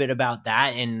a little bit about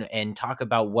that and talk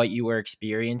about what you were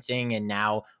experiencing and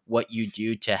now what you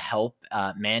do to help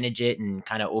manage it and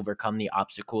kind of overcome the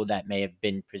obstacle that may have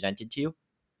been presented to you?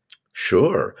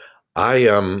 Sure. I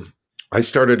I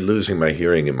started losing my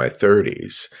hearing in my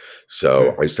 30s.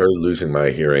 So I started losing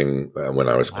my hearing when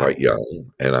I was quite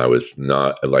young. And I was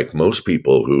not like most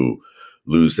people who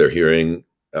lose their hearing,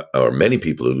 or many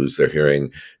people who lose their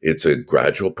hearing. It's a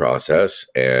gradual process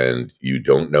and you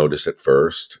don't notice at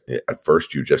first. At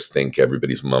first, you just think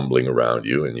everybody's mumbling around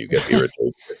you and you get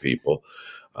irritated at people.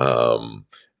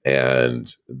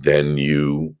 And then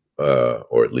you,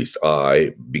 or at least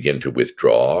I, begin to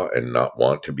withdraw and not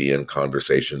want to be in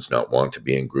conversations, not want to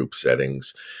be in group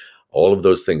settings. All of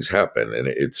those things happen. And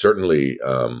it certainly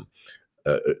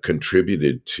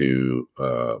contributed to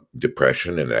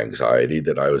depression and anxiety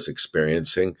that I was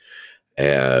experiencing.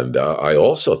 And I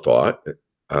also thought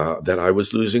that I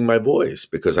was losing my voice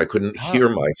because I couldn't hear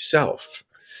myself.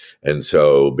 And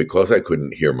so because I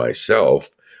couldn't hear myself,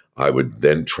 I would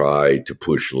then try to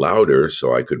push louder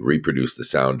so I could reproduce the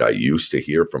sound I used to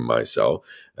hear from myself,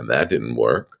 and that didn't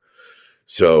work.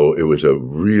 So it was a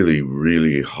really,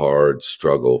 really hard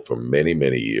struggle for many,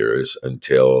 many years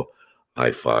until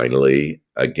I finally,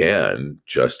 again,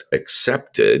 just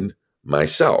accepted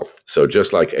myself. So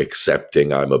just like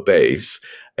accepting I'm a bass,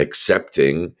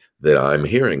 accepting that I'm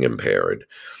hearing impaired.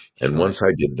 And once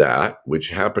I did that, which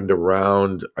happened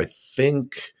around, I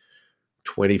think,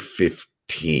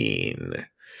 2015.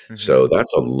 So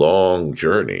that's a long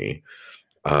journey.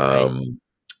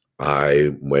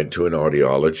 I went to an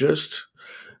audiologist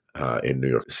in New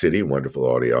York City, wonderful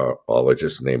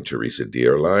audiologist named Teresa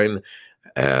Dearline.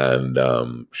 And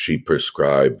she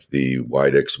prescribed the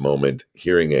Widex Moment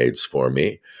hearing aids for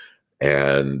me.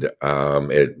 And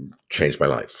it changed my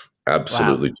life.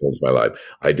 Absolutely changed my life.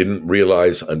 I didn't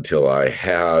realize until I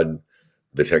had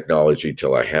the technology,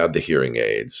 till I had the hearing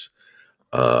aids,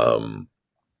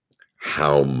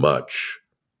 how much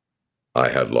I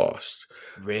had lost.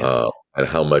 Really? And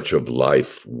how much of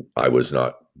life I was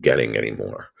not getting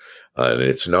anymore. And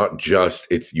it's not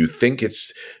just, you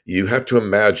have to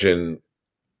imagine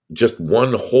just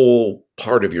one whole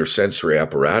part of your sensory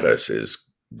apparatus is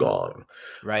gone.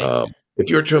 Right.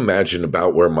 If you're to imagine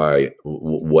about where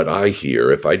what I hear,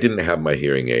 if I didn't have my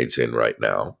hearing aids in right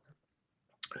now,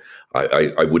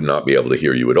 I would not be able to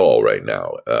hear you at all right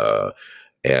now.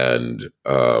 And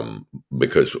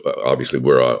because obviously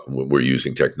we're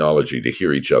using technology to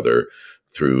hear each other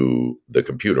through the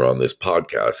computer on this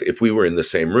podcast. If we were in the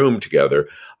same room together,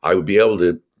 I would be able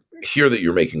to hear that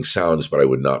you're making sounds, but I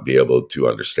would not be able to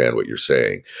understand what you're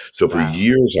saying. So for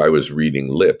years I was reading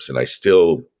lips, and I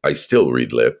still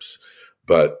read lips,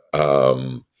 but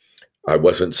I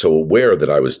wasn't so aware that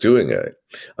I was doing it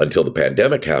until the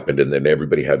pandemic happened, and then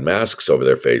everybody had masks over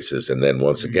their faces. And then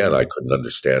once again, I couldn't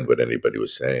understand what anybody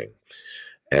was saying.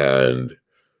 And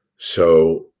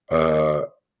so,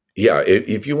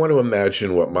 if you want to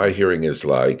imagine what my hearing is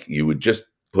like, you would just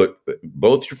put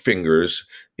both your fingers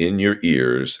in your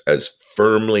ears as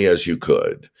firmly as you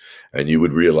could, and you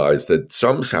would realize that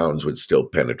some sounds would still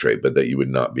penetrate, but that you would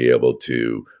not be able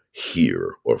to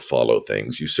hear or follow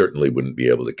things. You certainly wouldn't be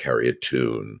able to carry a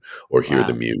tune or hear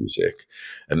the music.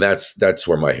 And that's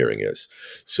where my hearing is.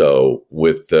 So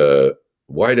with the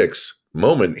Widex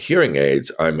Moment hearing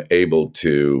aids, I'm able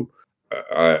to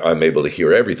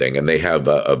hear everything. And they have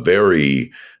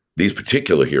these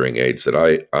particular hearing aids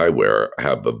that I wear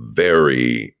have a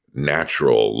very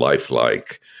natural,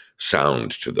 lifelike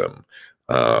sound to them.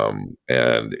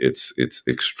 And it's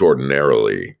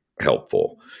extraordinarily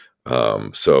helpful.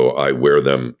 So I wear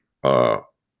them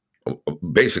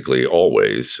basically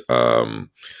always.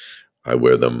 I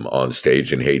wear them on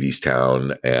stage in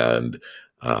Hadestown, and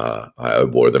I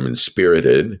wore them in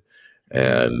Spirited.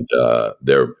 And the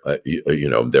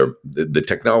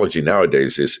technology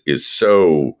nowadays is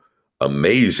so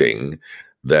amazing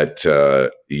that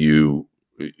you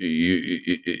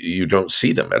don't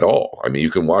see them at all. I mean, you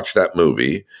can watch that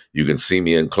movie, you can see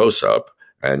me in close up,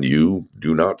 and you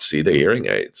do not see the hearing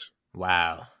aids.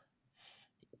 Wow.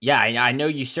 Yeah, I know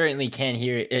you certainly can't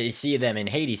see them in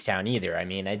Hadestown either. I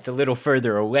mean, it's a little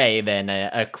further away than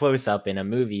a close-up in a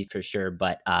movie for sure,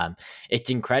 but it's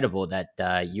incredible that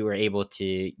you were able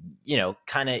to,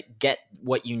 kind of get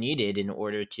what you needed in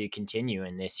order to continue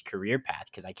in this career path,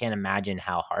 because I can't imagine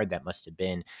how hard that must have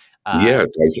been.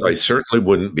 Yes, I certainly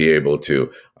wouldn't be able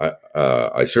to.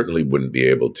 I certainly wouldn't be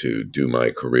able to do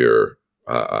my career.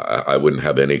 I wouldn't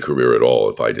have any career at all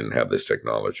if I didn't have this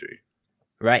technology.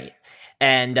 Right.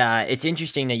 And it's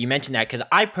interesting that you mentioned that, because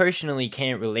I personally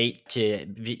can't relate to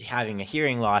having a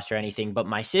hearing loss or anything. But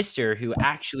my sister, who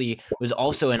actually was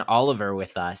also in Oliver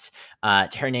with us,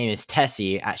 her name is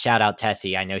Tessie. Shout out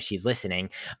Tessie. I know she's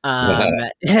listening.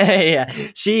 Yeah,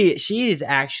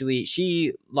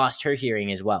 she lost her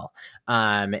hearing as well,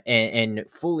 and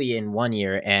fully in one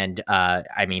ear, and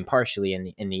I mean partially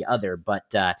in the other.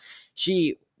 But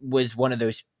she was one of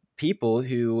those people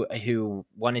who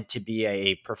wanted to be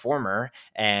a performer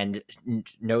and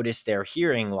noticed their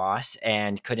hearing loss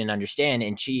and couldn't understand,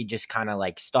 and she just kind of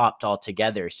like stopped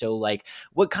altogether. So like,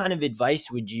 what kind of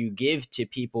advice would you give to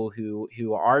people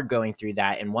who are going through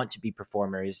that and want to be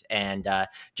performers, and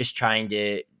just trying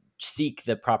to seek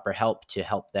the proper help to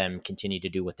help them continue to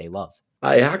do what they love?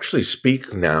 I actually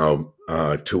speak now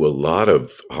to a lot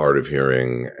of hard of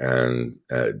hearing and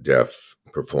deaf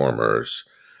performers.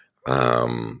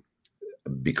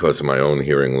 Because of my own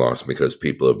hearing loss, because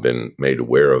people have been made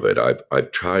aware of it.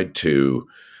 I've tried to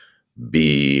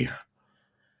be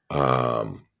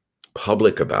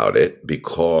public about it,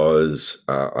 because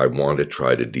I want to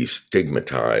try to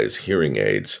destigmatize hearing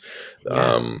aids.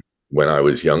 Yeah. When I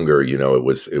was younger,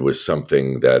 it was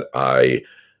something that I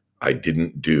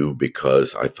didn't do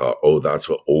because I thought, oh, that's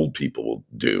what old people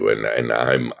do, and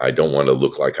I don't want to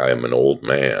look like I am an old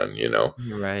man,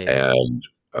 Right. and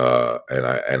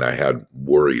I had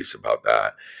worries about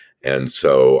that. And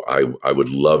so I would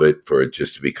love it for it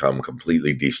just to become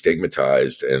completely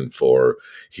destigmatized, and for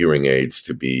hearing aids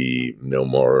to be no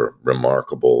more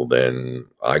remarkable than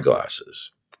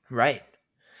eyeglasses. Right.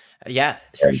 Yeah,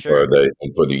 for And for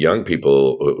sure. the young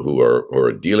people who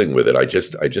are dealing with it, I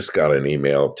just got an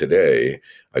email today.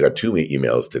 I got two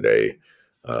emails today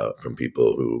from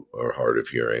people who are hard of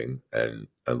hearing and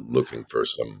looking for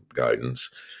some guidance.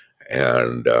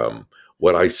 And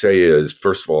what I say is,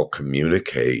 first of all,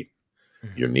 communicate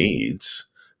your needs.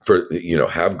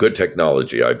 Have good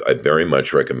technology. I very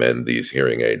much recommend these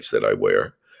hearing aids that I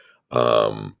wear.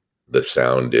 The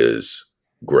sound is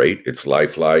great. It's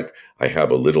lifelike. I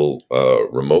have a little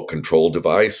remote control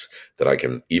device that I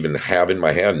can even have in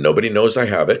my hand. Nobody knows I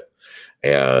have it.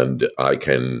 And I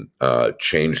can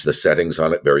change the settings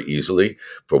on it very easily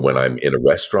for when I'm in a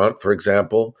restaurant, for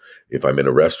example. If I'm in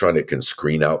a restaurant, it can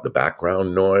screen out the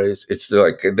background noise. It's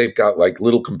like they've got like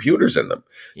little computers in them.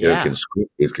 Yeah.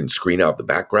 It can screen out the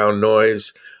background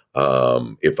noise.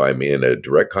 If I'm in a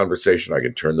direct conversation, I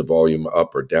can turn the volume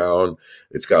up or down.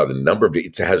 It's got a number of,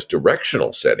 it has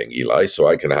directional setting, Eli. So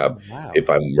I can have, Wow. if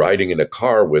I'm riding in a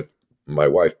car with my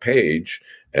wife, Paige,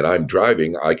 and I'm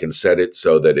driving, I can set it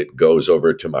so that it goes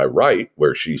over to my right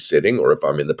where she's sitting. Or if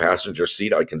I'm in the passenger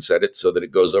seat, I can set it so that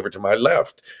it goes over to my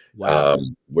left, Wow.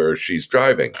 where she's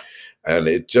driving. And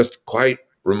it's just quite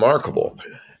remarkable.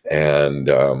 And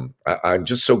I'm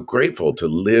just so grateful to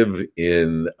live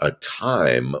in a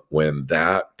time when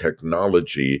that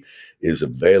technology is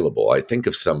available. I think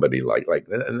of somebody like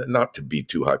not to be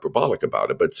too hyperbolic about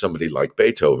it, but somebody like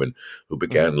Beethoven, who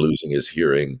began losing his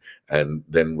hearing and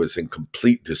then was in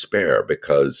complete despair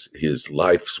because his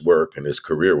life's work and his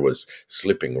career was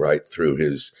slipping right through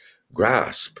his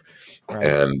grasp.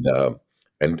 Right.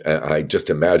 And I just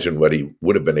imagine what he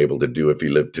would have been able to do if he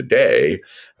lived today.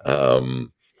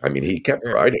 I mean, he kept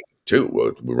writing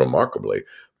too, remarkably.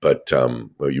 But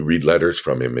you read letters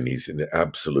from him, and he's in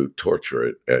absolute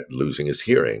torture at losing his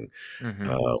hearing.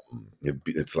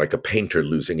 It's like a painter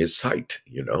losing his sight,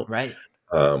 Right.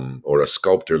 Or a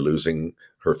sculptor losing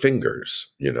her fingers,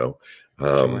 Sure.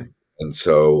 And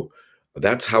so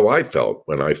that's how I felt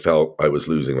when I felt I was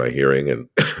losing my hearing and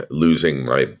losing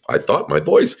I thought my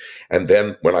voice. And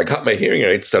then when I got my hearing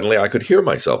aid, suddenly I could hear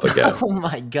myself again. Oh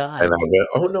my God. And I went,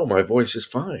 oh no, my voice is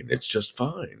fine. It's just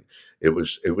fine. It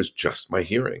was just my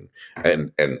hearing.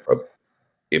 And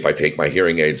if I take my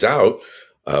hearing aids out,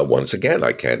 once again,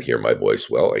 I can't hear my voice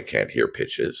well. I can't hear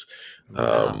pitches.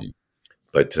 Wow.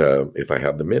 But if I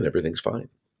have them in, everything's fine.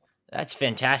 That's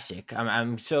fantastic.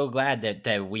 I'm so glad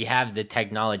that we have the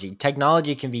technology.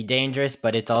 Technology can be dangerous,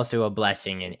 but it's also a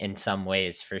blessing in some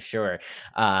ways, for sure.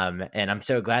 And I'm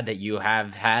so glad that you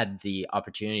have had the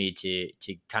opportunity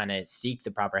to kind of seek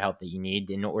the proper help that you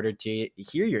need in order to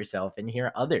hear yourself and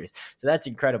hear others. So that's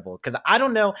incredible. Because I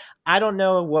don't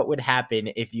know what would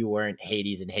happen if you weren't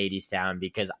Hades in Hadestown,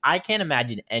 because I can't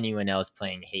imagine anyone else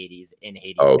playing Hades in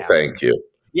Hadestown. Oh, thank you.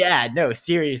 Yeah, no,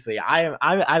 seriously.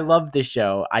 I love the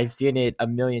show. I've seen it a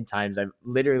million times. I've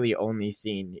literally only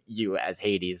seen you as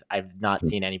Hades. I've not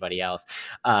seen anybody else.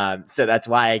 So that's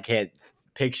why I can't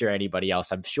picture anybody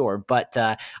else, I'm sure. But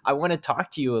I want to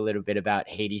talk to you a little bit about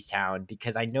Hadestown,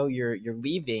 because I know you're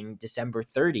leaving December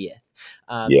 30th.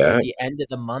 So at the end of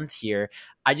the month here,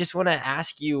 I just want to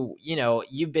ask you,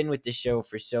 you've been with the show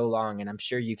for so long, and I'm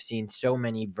sure you've seen so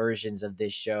many versions of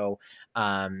this show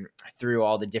through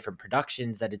all the different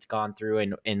productions that it's gone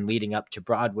through and leading up to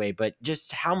Broadway. But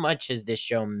just how much has this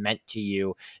show meant to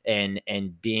you and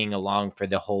being along for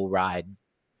the whole ride?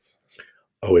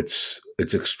 Oh, it's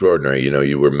extraordinary.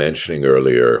 You were mentioning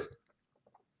earlier,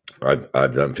 I've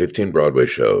done 15 Broadway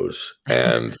shows,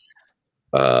 and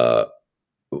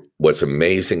what's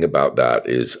amazing about that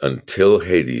is until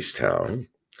Hadestown,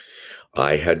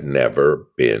 I had never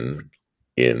been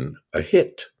in a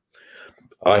hit.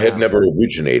 I had never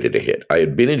originated a hit. I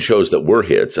had been in shows that were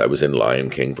hits. I was in Lion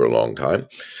King for a long time,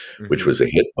 which was a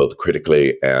hit both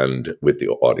critically and with the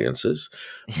audiences.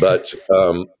 But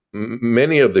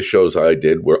many of the shows I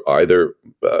did were either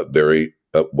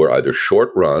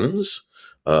short runs.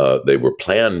 They were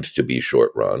planned to be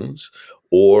short runs,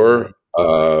 or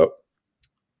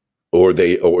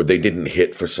they didn't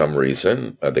hit for some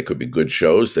reason. They could be good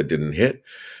shows that didn't hit.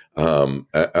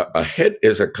 A hit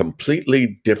is a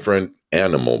completely different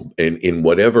animal in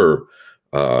whatever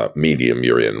medium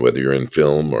you're in, whether you're in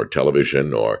film or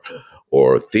television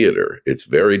or theater. It's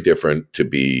very different to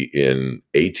be in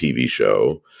a TV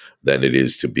show than it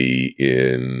is to be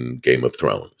in Game of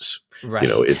Thrones. Right.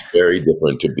 It's very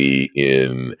different to be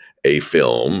in a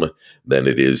film than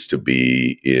it is to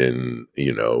be in,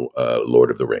 Lord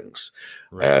of the Rings.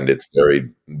 Right. And it's very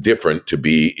different to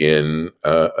be in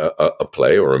a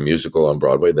play or a musical on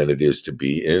Broadway than it is to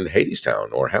be in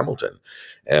Hadestown or Hamilton.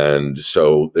 And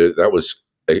so that was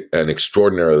an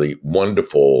extraordinarily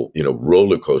wonderful,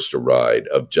 roller coaster ride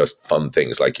of just fun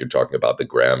things like you're talking about, the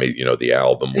Grammy, the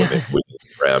album winning the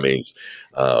Grammys,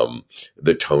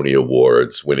 the Tony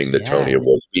Awards, winning the Tony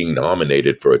Awards, being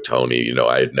nominated for a Tony.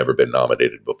 I had never been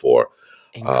nominated before.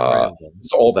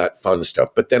 It's all that fun stuff.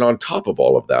 But then on top of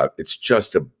all of that, it's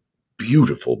just a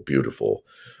beautiful, beautiful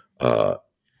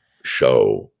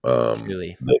show.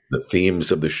 Really. The themes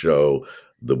of the show,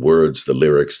 the words, the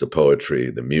lyrics, the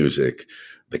poetry, the music,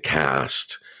 the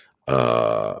cast.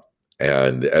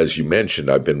 And as you mentioned,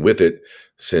 I've been with it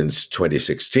since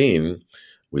 2016.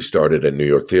 We started a New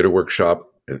York Theater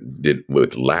Workshop and did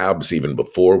with labs even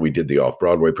before we did the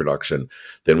off-Broadway production.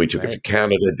 Then we took it to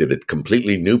Canada, did a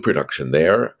completely new production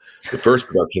there. The first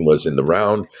production was in the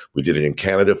Round. We did it in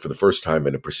Canada for the first time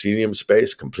in a proscenium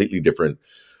space, completely different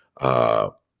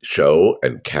show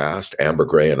and cast. Amber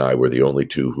Gray and I were the only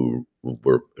two who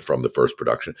were from the first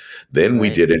production. Then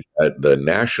we did it at the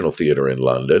National Theatre in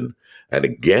London, and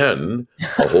again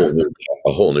a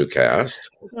whole new cast.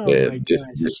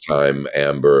 This time,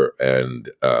 Amber and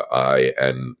I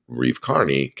and Reeve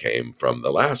Carney came from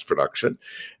the last production,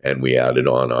 and we added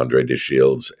on Andre de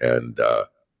Shields and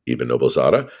Eva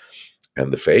Noblezada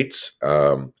and the Fates,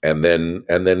 and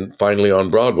then finally on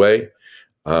Broadway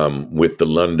with the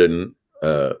London.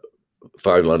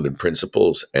 5 London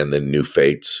Principals and then New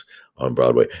Fates on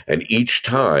Broadway. And each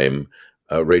time,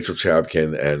 Rachel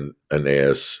Chavkin and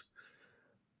Aeneas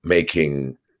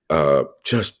making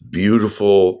just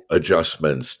beautiful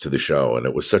adjustments to the show. And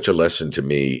it was such a lesson to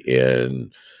me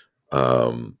in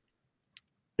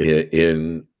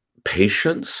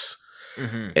patience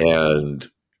and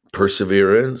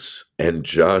perseverance and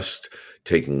just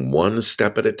taking one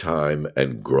step at a time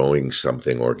and growing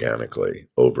something organically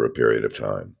over a period of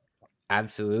time.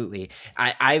 Absolutely.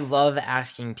 I love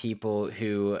asking people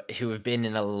who have been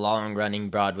in a long-running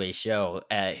Broadway show,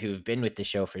 who've been with the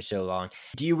show for so long.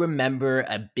 Do you remember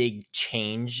a big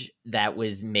change that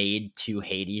was made to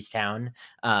Hadestown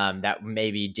that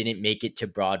maybe didn't make it to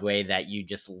Broadway that you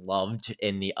just loved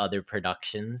in the other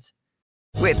productions?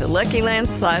 With the Lucky Land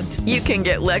Slots, you can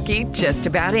get lucky just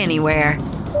about anywhere.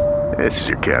 This is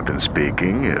your captain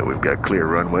speaking. We've got clear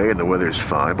runway and the weather's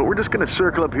fine, but we're just going to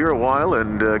circle up here a while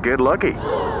and get lucky.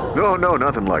 No,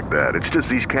 nothing like that. It's just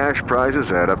these cash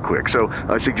prizes add up quick. So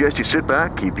I suggest you sit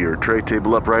back, keep your tray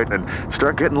table upright, and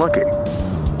start getting lucky.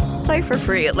 Play for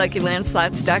free at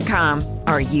LuckyLandSlots.com.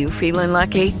 Are you feeling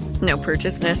lucky? No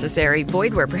purchase necessary.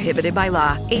 Void where prohibited by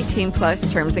law.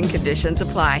 18+ terms and conditions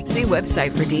apply. See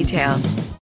website for details.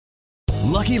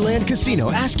 Lucky Land Casino,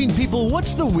 asking people,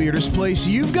 what's the weirdest place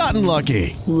you've gotten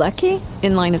lucky? Lucky?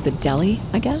 In line at the deli,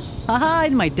 I guess? Aha,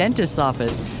 in my dentist's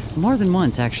office. More than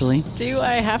once, actually. Do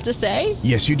I have to say?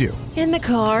 Yes, you do. In the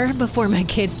car before my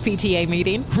kids' PTA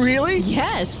meeting. Really?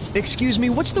 Yes. Excuse me,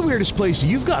 what's the weirdest place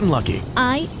you've gotten lucky?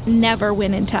 I never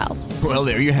win and tell. Well,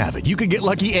 there you have it. You can get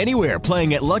lucky anywhere,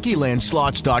 playing at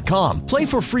LuckyLandSlots.com. Play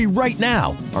for free right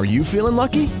now. Are you feeling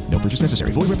lucky? No purchase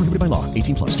necessary. Void where prohibited by law.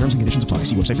 18 plus. Terms and conditions apply.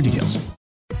 See website for details.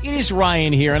 It is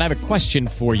Ryan here, and I have a question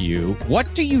for you.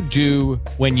 What do you do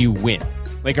when you win?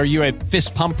 Like, are you a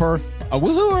fist pumper, a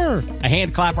woohooer, a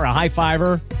hand clapper, a high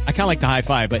fiver? I kind of like the high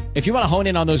five, but if you want to hone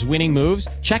in on those winning moves,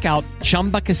 check out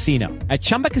Chumba Casino. At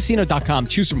ChumbaCasino.com,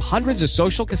 choose from hundreds of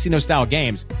social casino-style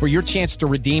games for your chance to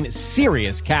redeem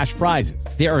serious cash prizes.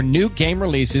 There are new game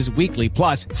releases weekly,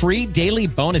 plus free daily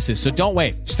bonuses. So don't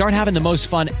wait. Start having the most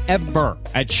fun ever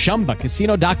at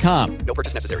ChumbaCasino.com. No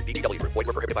purchase necessary. VGW. Void where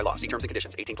prohibited by law. See terms and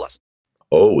conditions. 18 plus.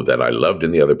 Oh, that I loved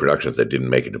in the other productions that didn't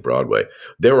make it to Broadway.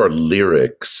 There are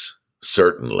lyrics,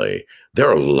 certainly. There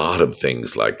are a lot of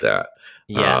things like that.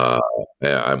 Yeah.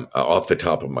 I'm off the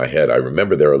top of my head. I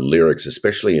remember there are lyrics,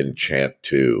 especially in Chant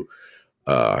 2.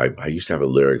 I used to have a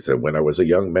lyric that when I was a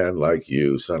young man like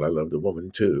you, son, I loved a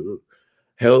woman too.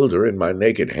 Held her in my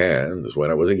naked hands when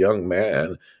I was a young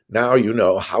man. Now you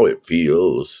know how it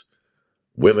feels.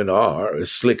 Women are as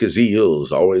slick as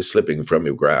eels, always slipping from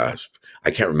your grasp.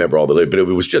 I can't remember all the lyrics, but it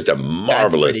was just a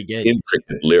marvelous,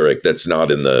 intricate lyric that's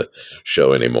not in the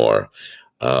show anymore.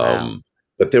 Wow.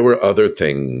 But there were other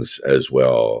things as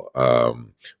well.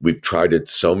 We've tried it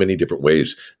so many different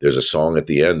ways. There's a song at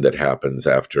the end that happens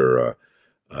after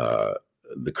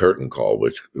the curtain call,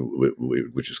 which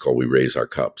is called "We Raise Our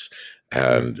Cups,"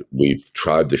 and we've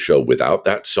tried the show without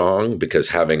that song because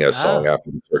having a song after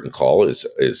the curtain call is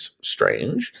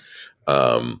strange.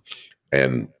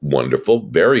 And wonderful,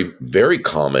 very, very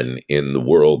common in the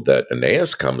world that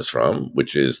Aeneas comes from,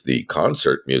 which is the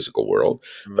concert musical world,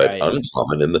 but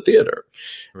uncommon in the theater.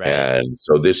 Right. And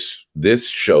so this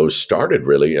show started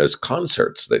really as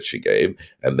concerts that she gave,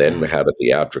 and then had a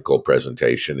theatrical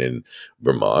presentation in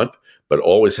Vermont, but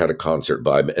always had a concert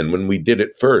vibe. And when we did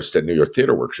it first at New York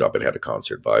Theater Workshop, it had a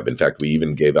concert vibe. In fact, we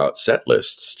even gave out set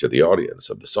lists to the audience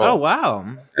of the songs. Oh,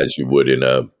 wow. As you would in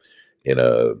a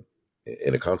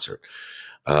concert.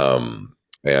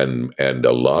 And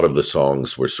a lot of the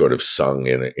songs were sort of sung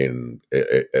in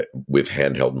with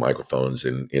handheld microphones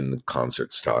in the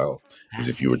concert style, as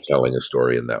if you were telling a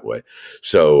story in that way.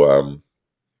 So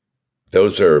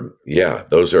those are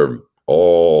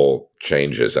all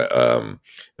changes.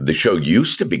 The show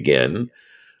used to begin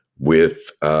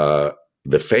with the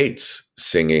Fates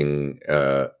singing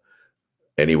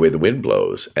 "Any Way the Wind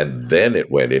Blows," and then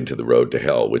it went into "The Road to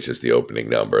Hell," which is the opening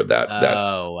number. That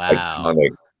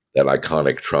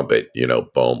iconic trumpet,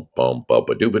 boom, boom, boom,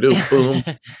 ba doo, boom.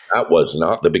 That was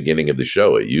not the beginning of the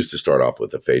show. It used to start off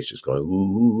with the Fates just going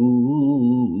ooh.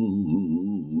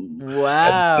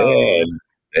 Wow.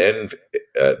 And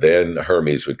then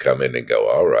Hermes would come in and go,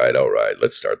 all right,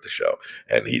 let's start the show.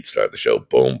 And he'd start the show,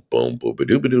 boom, boom, boom, ba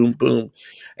doo, boom.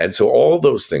 And so all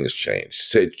those things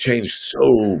changed. It changed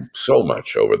so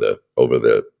much over the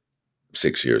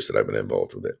 6 years that I've been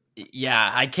involved with it. Yeah,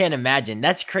 I can't imagine.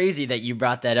 That's crazy that you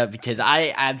brought that up because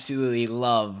I absolutely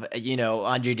love,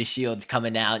 Andre DeShields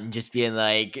coming out and just being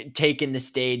like, taking the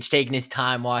stage, taking his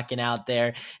time walking out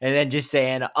there and then just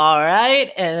saying, all right.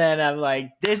 And then I'm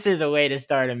like, this is a way to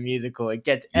start a musical. It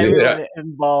gets everyone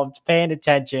involved, paying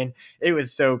attention. It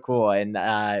was so cool. And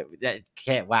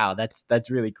wow,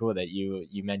 that's really cool that you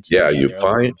mentioned. Yeah, you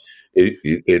find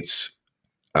it's,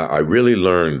 I really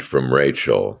learned from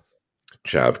Rachel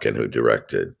Chavkin, who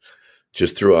directed,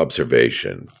 just through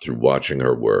observation, through watching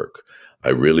her work, I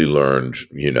really learned,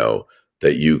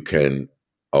 that you can,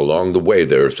 along the way,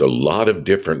 there's a lot of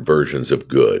different versions of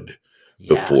good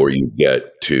before you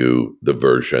get to the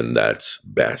version that's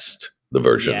best, the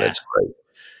version that's great.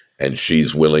 And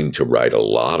she's willing to write a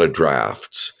lot of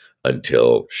drafts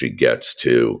until she gets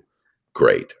to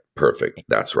great, perfect.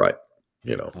 That's right.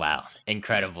 Wow.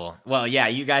 Incredible. Well, yeah,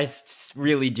 you guys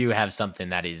really do have something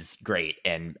that is great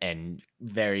and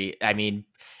very,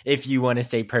 if you want to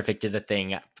say perfect is a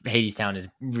thing, Hadestown is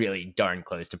really darn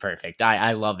close to perfect.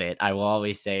 I love it. I will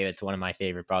always say it's one of my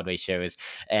favorite Broadway shows.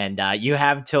 And you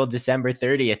have till December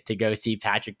 30th to go see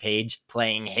Patrick Page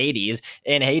playing Hades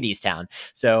in Hadestown.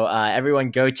 So everyone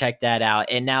go check that out.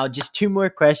 And now just two more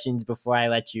questions before I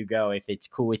let you go, if it's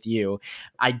cool with you.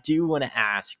 I do want to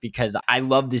ask, because I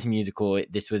love this musical.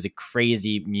 This was a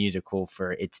crazy musical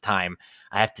for its time.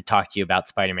 I have to talk to you about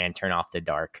Spider-Man Turn Off the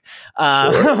Dark.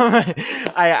 Sure.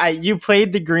 You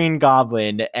played the Green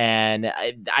Goblin, and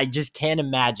I just can't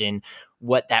imagine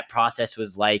what that process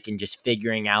was like, and just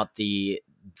figuring out the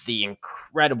the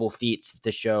incredible feats that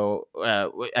the show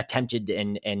attempted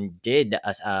and did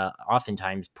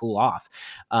oftentimes pull off.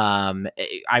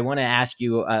 I want to ask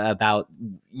you about,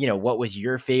 what was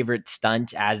your favorite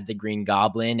stunt as the Green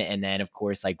Goblin, and then of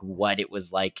course like what it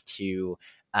was like to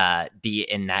be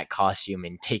in that costume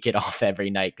and take it off every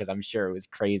night, because I'm sure it was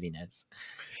craziness.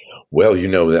 Well,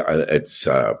 it's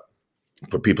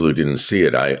for people who didn't see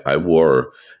it, I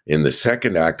wore in the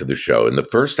second act of the show. In the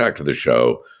first act of the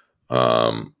show,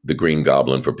 the Green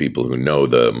Goblin, for people who know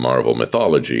the Marvel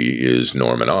mythology, is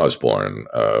Norman Osborn,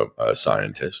 a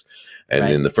scientist. And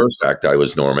Right. in the first act, I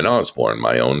was Norman Osborn,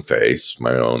 my own face,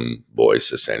 my own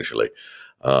voice, essentially,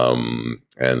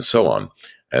 and so on.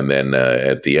 And then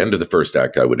at the end of the first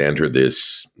act, I would enter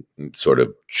this sort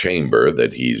of chamber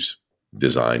that he's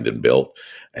designed and built,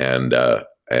 and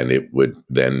it would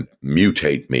then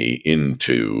mutate me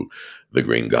into the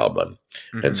Green Goblin.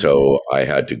 Mm-hmm. And so I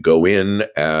had to go in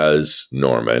as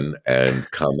Norman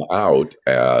and come out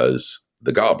as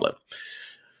the Goblin.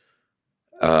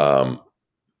 And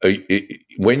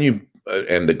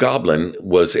the Goblin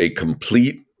was a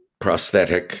complete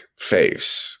prosthetic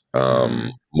face,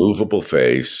 movable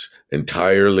face,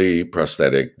 entirely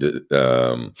prosthetic,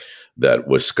 that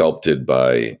was sculpted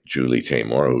by Julie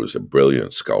Taymor, who was a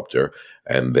brilliant sculptor,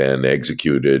 and then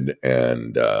executed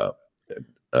and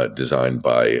designed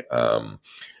by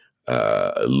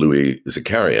Louis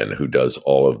Zakarian, who does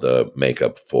all of the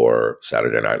makeup for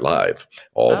Saturday Night Live,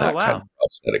 kind of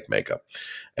prosthetic makeup.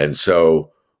 And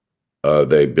so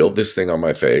they built this thing on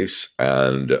my face,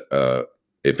 and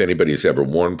if anybody's ever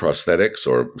worn prosthetics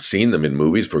or seen them in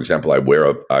movies, for example, I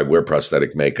wear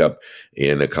prosthetic makeup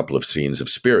in a couple of scenes of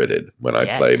Spirited when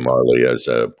I play Marley as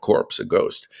a corpse, a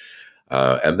ghost.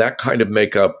 And that kind of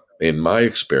makeup, in my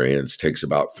experience, takes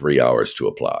about 3 hours to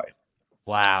apply.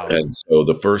 Wow. And so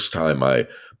the first time I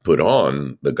put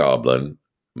on the Goblin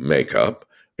makeup,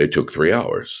 it took 3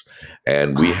 hours.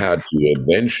 And we had to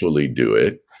eventually do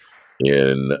it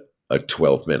in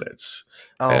 12 minutes.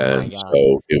 And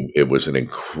so it was an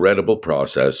incredible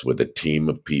process with a team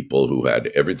of people who had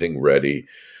everything ready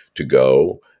to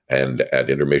go. And at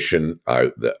intermission, I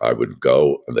would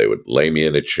go, and they would lay me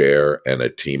in a chair, and a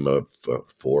team of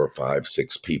 4, 5,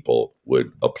 6 people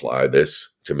would apply this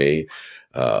to me.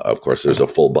 Of course, there's a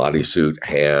full bodysuit,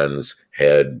 hands,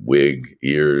 head, wig,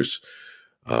 ears,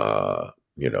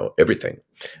 everything.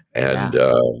 And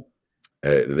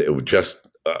it was just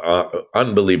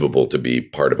unbelievable to be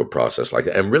part of a process like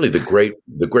that. And really, the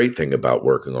great thing about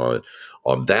working on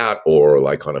that, or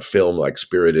like on a film like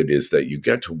Spirited, is that you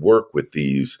get to work with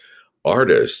these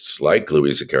artists like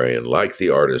Louis Zakarian, like the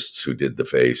artists who did the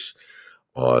face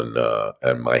on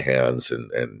and my hands and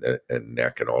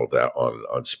neck and all of that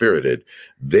on Spirited.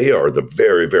 They are the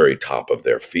very, very top of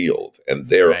their field, and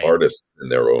they're artists in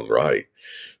their own right.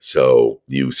 So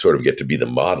you sort of get to be the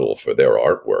model for their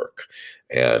artwork.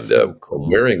 And so cool.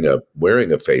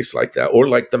 wearing a face like that, or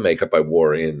like the makeup I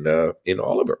wore in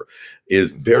Oliver, is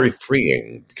very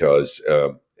freeing, because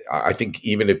I think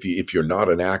even if you're not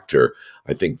an actor,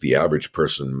 I think the average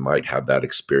person might have that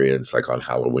experience, like on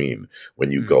Halloween,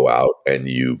 when you go out and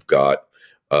you've got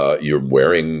you're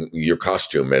wearing your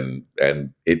costume, and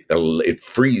it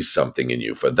frees something in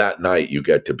you. For that night, you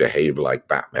get to behave like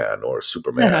Batman or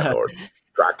Superman or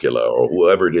Dracula or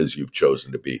whoever it is you've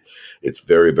chosen to be. It's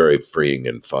very, very freeing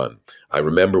and fun. I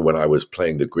remember when I was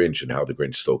playing the Grinch in How the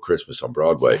Grinch Stole Christmas on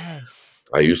Broadway,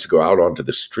 I used to go out onto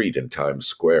the street in Times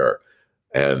Square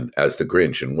and as the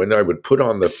Grinch, and when I would put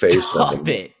on the face and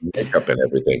the makeup and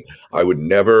everything, I would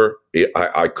never. The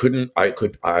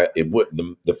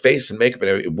face and makeup and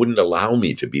everything, it wouldn't allow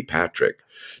me to be Patrick.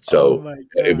 So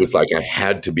it was like I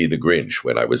had to be the Grinch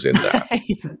when I was in that.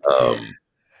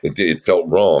 It felt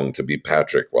wrong to be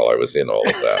Patrick while I was in all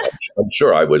of that. I'm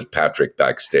sure I was Patrick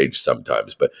backstage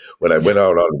sometimes, but when I went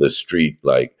out on the street,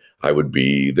 like, I would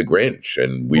be the Grinch,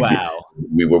 and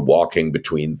we were walking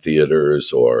between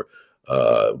theaters, or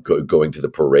going to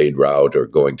the parade route, or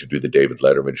going to do the David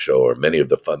Letterman show, or many of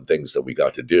the fun things that we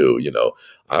got to do.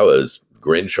 I was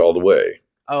Grinch all the way.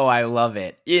 Oh, I love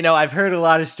it. I've heard a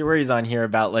lot of stories on here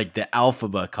about like the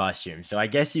Alphaba costume. So I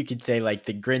guess you could say like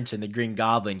the Grinch and the Green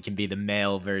Goblin can be the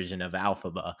male version of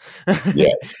Alphaba.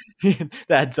 Yes.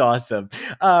 That's awesome.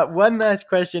 One last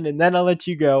question, and then I'll let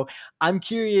you go. I'm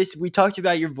curious, we talked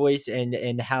about your voice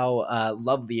and how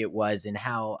lovely it was, and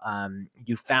how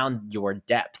you found your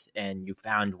depth and you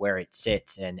found where it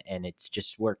sits, and it's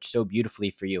just worked so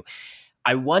beautifully for you.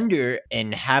 I wonder,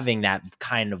 in having that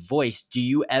kind of voice, do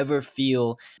you ever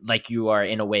feel like you are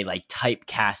in a way like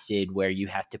typecasted where you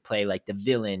have to play like the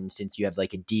villain since you have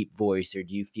like a deep voice, or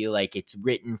do you feel like it's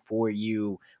written for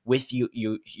you with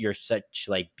you're such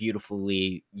like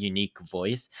beautifully unique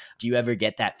voice? Do you ever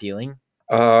get that feeling?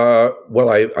 Well,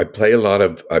 I play a lot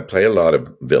of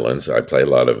villains. I play a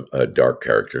lot of dark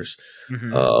characters.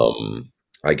 Mhm.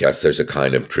 I guess there's a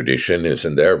kind of tradition,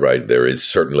 isn't there? Right? There is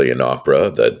certainly an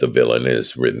opera that the villain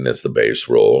is written as the base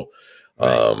role,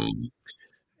 um,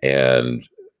 and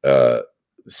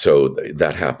so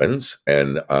that happens,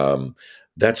 and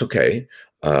that's okay.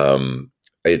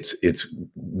 It's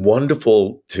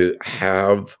wonderful to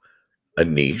have a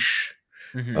niche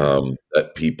Mhm.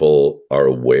 that people are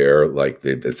aware, like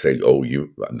they say, "Oh,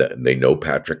 they know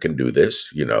Patrick can do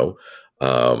this,"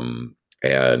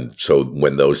 and so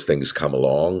when those things come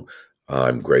along,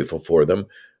 I'm grateful for them.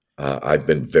 I've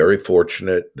been very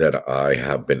fortunate that I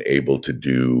have been able to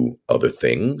do other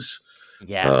things,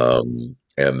 Yeah.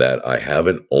 and that I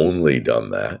haven't only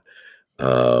done that.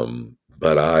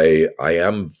 But I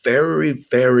am very,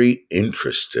 very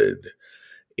interested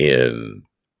in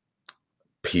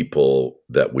people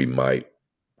that we might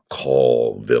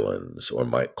call villains or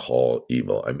might call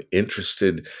evil. I'm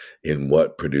interested in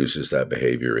what produces that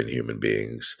behavior in human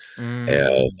beings. And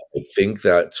Mm. I think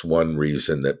that's one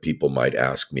reason that people might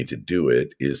ask me to do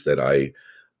it, is that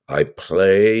I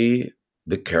play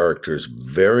the characters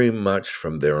very much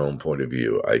from their own point of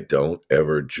view. I don't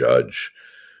ever judge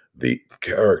the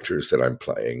characters that I'm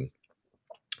playing,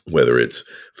 whether it's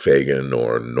Fagin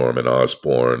or Norman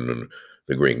Osborn,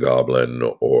 the Green Goblin,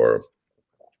 or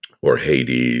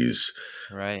Hades.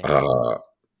 Right. Uh,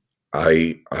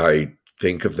 I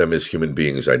think of them as human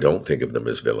beings. I don't think of them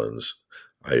as villains.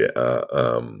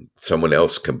 Someone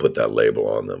else can put that label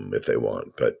on them if they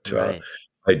want, but Right.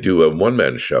 I do a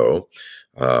one-man show,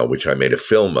 which I made a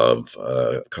film of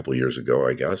a couple of years ago,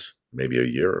 I guess, maybe a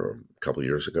year or a couple of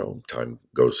years ago. Time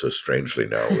goes so strangely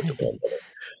now with the pandemic.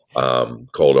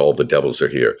 Called All the Devils Are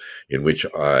Here, in which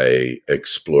I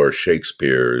explore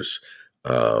Shakespeare's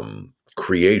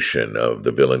creation of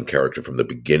the villain character from the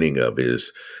beginning of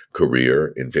his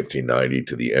career in 1590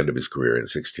 to the end of his career in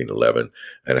 1611,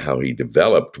 and how he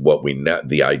developed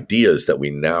the ideas that we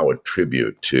now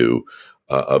attribute to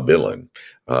a villain.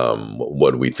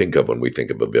 What do we think of when we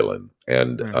think of a villain?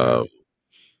 It's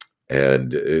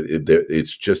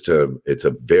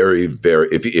a very, very,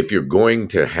 if you're going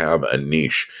to have a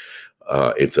niche,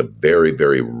 it's a very,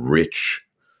 very rich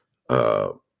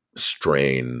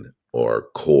strain or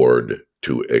chord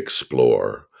to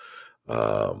explore.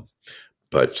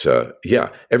 But yeah,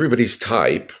 everybody's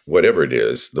type, whatever it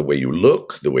is, the way you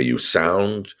look, the way you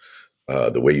sound,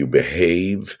 the way you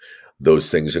behave,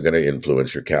 those things are going to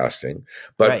influence your casting.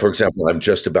 But for example, I'm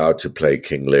just about to play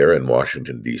King Lear in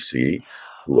Washington, D.C.,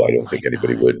 who I don't think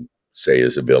anybody would say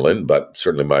is a villain, but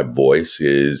certainly my voice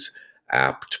is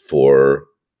apt for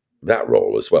that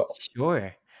role as well.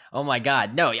 Sure. Oh my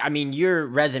God. No, I mean, your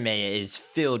resume is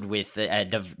filled with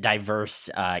diverse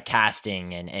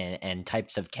casting and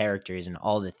types of characters and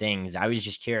all the things. I was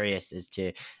just curious as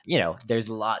to, there's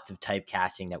lots of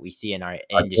typecasting that we see in our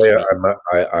industry.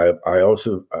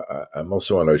 I'm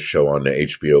also on a show on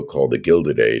HBO called The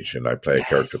Gilded Age, and I play a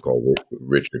character called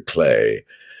Richard Clay.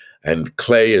 And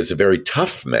Clay is a very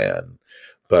tough man,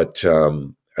 but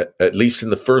at least in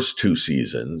the first two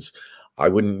seasons, I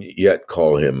wouldn't yet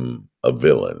call him a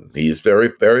villain. He is very,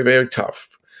 very, very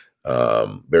tough,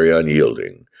 very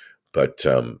unyielding, but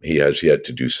he has yet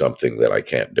to do something that I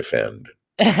can't defend.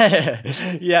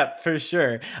 Yeah, for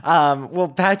sure. Well,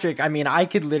 Patrick, I mean, I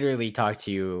could literally talk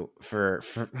to you for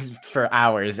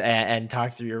hours and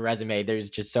talk through your resume. There's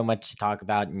just so much to talk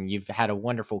about, and you've had a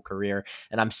wonderful career,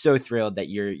 and I'm so thrilled that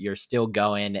you're still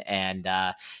going. And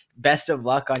best of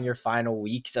luck on your final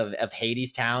weeks of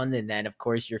Hadestown, and then of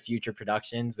course your future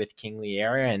productions with King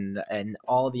Lear and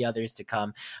all the others to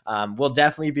come. We'll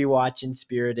definitely be watching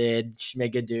Spirited,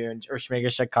 Schmigadoon, or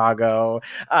Schmiga Chicago,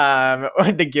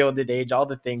 or The Gilded Age, all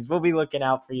the things. We'll be looking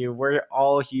out for you. We're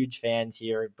all huge fans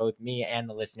here, both me and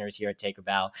the listeners here at Take a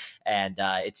Bow, and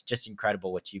it's just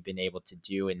incredible what you've been able to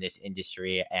do in this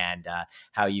industry, and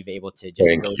how you've able to just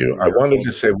Thank you. I wanted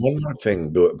to say one more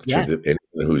thing to anyone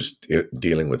who's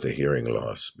dealing with a hearing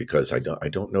loss, because I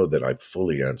don't know that I've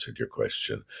fully answered your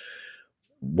question.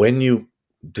 When you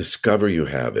discover you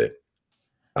have it,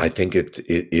 I think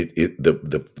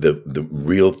the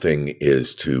real thing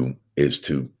is to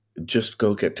just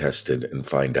go get tested and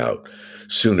find out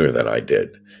sooner than I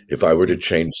did. If I were to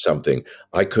change something,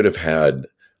 I could have had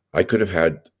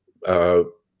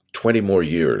 20 more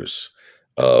years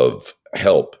of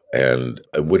help, and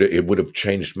it would have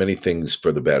changed many things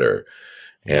for the better.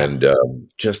 And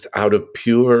just out of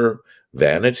pure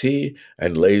vanity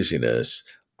and laziness,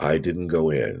 I didn't go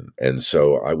in. And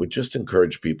so I would just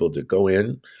encourage people to go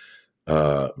in,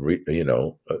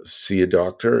 see a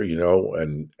doctor,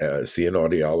 and see an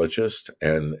audiologist,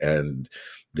 and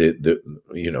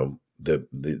the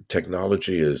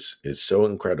technology is so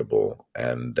incredible,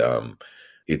 and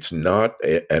it's not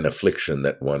an affliction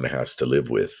that one has to live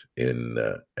with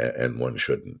and one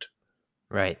shouldn't.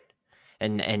 Right.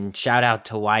 And shout out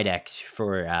to Widex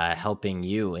for helping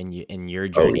you in your Oh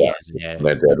journey yeah, as a it's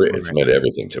performer. meant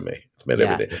everything to me. It's meant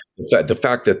Yeah. everything. The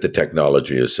fact that the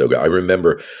technology is so good. I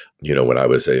remember, when I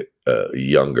was a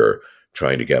younger,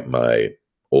 trying to get my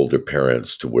older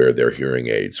parents to wear their hearing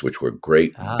aids, which were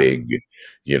great big,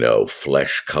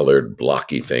 flesh-colored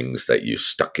blocky things that you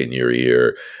stuck in your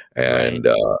ear, and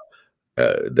that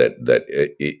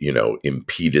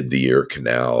impeded the ear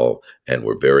canal and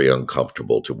were very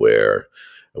uncomfortable to wear.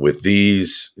 With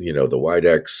these, the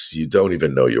Widex, you don't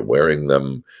even know you're wearing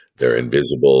them. They're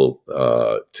invisible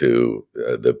to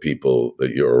the people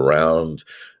that you're around,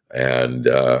 and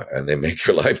they make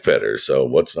your life better. So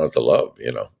what's not to love?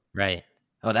 Right.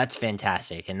 Oh, that's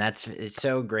fantastic. And it's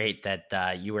so great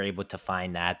that you were able to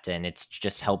find that, and it's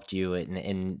just helped you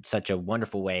in such a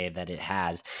wonderful way that it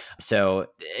has. So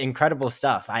incredible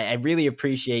stuff. I really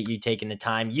appreciate you taking the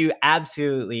time. You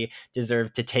absolutely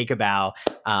deserve to take a bow.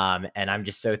 And I'm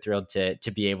just so thrilled to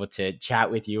be able to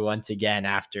chat with you once again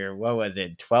after, what was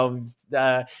it,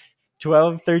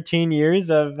 13 years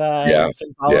of some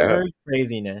Oliver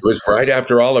craziness. It was right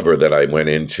after Oliver that I went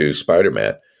into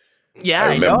Spider-Man. Yeah, I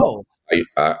I remember know.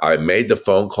 I made the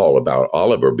phone call about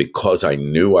Oliver because I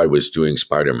knew I was doing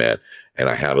Spider-Man, and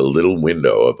I had a little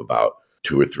window of about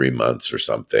 2 or 3 months or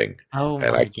something. Oh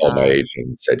And my I called my God. agent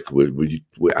and said, would you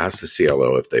ask the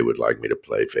CLO if they would like me to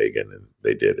play Fagin? And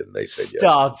they did, and they said yes.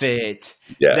 Stop it.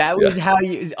 Yeah, That yeah. was how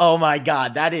you, oh my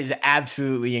God, that is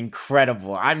absolutely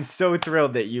incredible. I'm so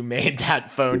thrilled that you made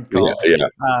that phone call. Yeah.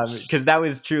 Because that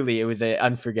was truly, it was an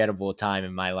unforgettable time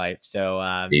in my life. So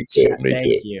Me too. thank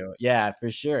you. Yeah, for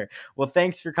sure. Well,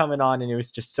 thanks for coming on, and it was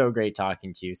just so great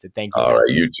talking to you. So thank you, All Patrick.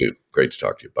 right, you too. Great to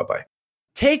talk to you. Bye-bye.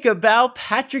 Take a bow,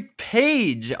 Patrick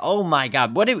Page. Oh my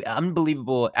God, what an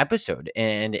unbelievable episode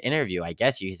and interview, I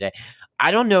guess you could say.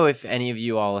 I don't know if any of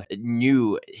you all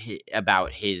knew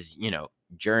about his,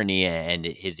 journey and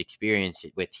his experience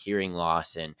with hearing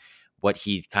loss and what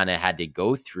he's kind of had to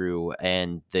go through,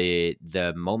 and the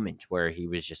moment where he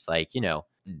was just like,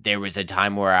 there was a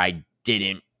time where I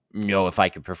didn't know if I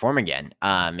could perform again.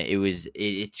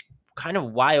 It's kind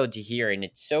of wild to hear, and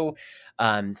it's so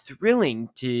thrilling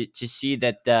to see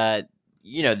that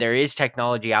there is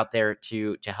technology out there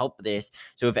to help this.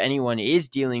 So if anyone is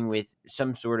dealing with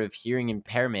some sort of hearing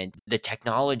impairment, the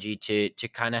technology to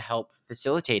kind of help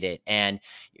facilitate it. And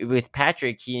with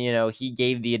Patrick, he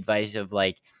gave the advice of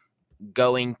like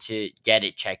going to get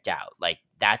it checked out. Like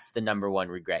that's the number one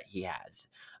regret he has,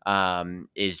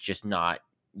 is just not,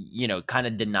 kind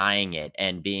of denying it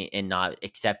and not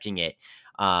accepting it.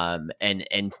 And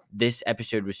this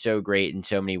episode was so great in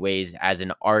so many ways as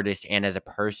an artist and as a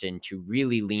person, to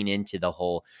really lean into the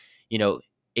whole,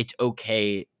 it's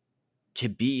okay to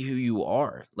be who you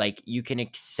are. Like you can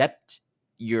accept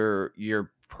your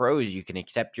pros, you can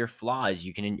accept your flaws,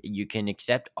 you can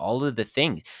accept all of the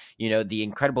things, the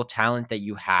incredible talent that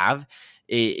you have.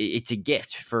 It's a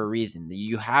gift for a reason.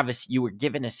 You were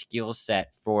given a skill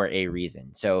set for a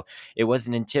reason. So it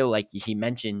wasn't until, like he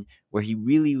mentioned, where he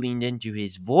really leaned into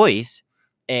his voice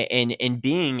and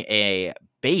being a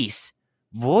bass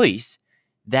voice,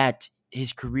 that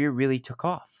his career really took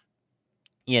off.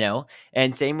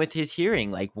 And same with his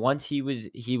hearing. Like once he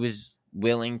was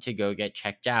willing to go get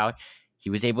checked out, he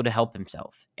was able to help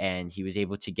himself, and he was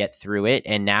able to get through it.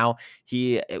 And now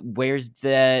he wears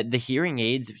the hearing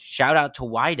aids. Shout out to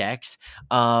Widex.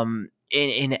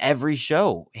 In every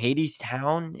show, Hades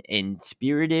Town, in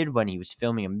Spirited, when he was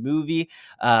filming a movie.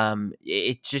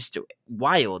 It's just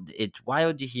wild. It's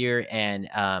wild to hear. And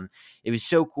it was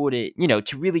so cool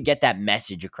to really get that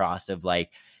message across of like,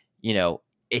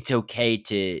 it's okay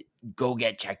to go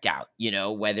get checked out,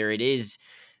 whether it is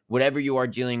whatever you are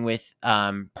dealing with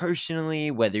personally,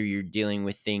 whether you're dealing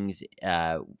with things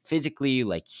physically,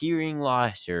 like hearing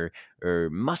loss or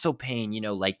muscle pain,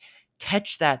 like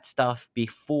catch that stuff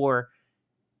before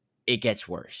it gets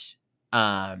worse.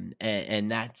 And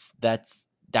that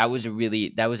was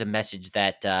a message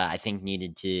that I think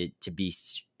needed to be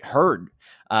heard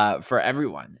for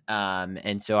everyone.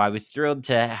 And so I was thrilled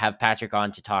to have Patrick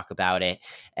on to talk about it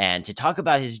and to talk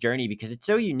about his journey, because it's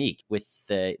so unique with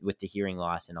the hearing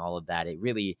loss and all of that.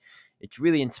 It's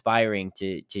really inspiring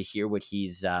to hear what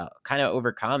he's kind of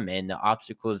overcome and the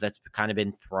obstacles that's kind of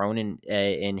been thrown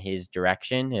in his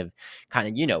direction of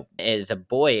kind of, as a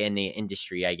boy in the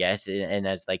industry, I guess, and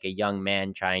as like a young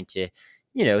man trying to,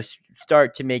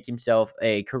 start to make himself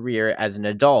a career as an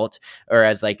adult or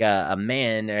as like a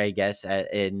man, I guess,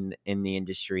 in the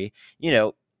industry,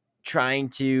 trying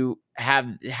to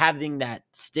having that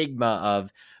stigma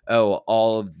of, oh,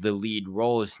 all of the lead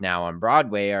roles now on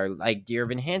Broadway are like Dear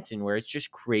Evan Hansen, where it's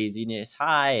just craziness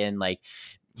high. And like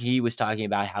he was talking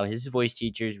about how his voice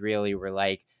teachers really were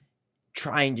like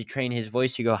trying to train his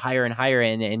voice to go higher and higher.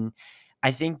 And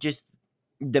I think just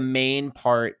the main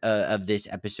part of this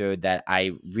episode that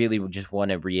I really just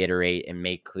want to reiterate and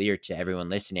make clear to everyone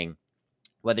listening,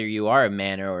 whether you are a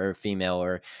man or a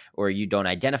female or you don't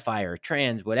identify or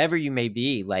trans, whatever you may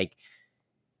be, like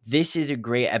this is a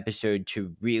great episode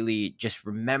to really just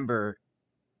remember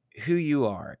who you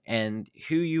are, and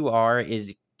who you are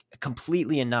is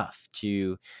completely enough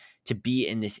to be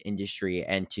in this industry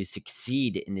and to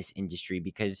succeed in this industry,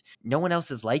 because no one else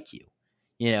is like you,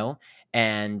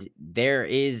 and there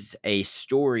is a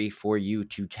story for you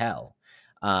to tell.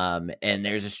 And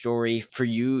there's a story for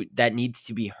you that needs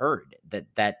to be heard,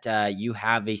 that you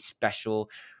have a special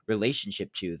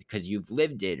relationship to, because you've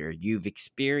lived it or you've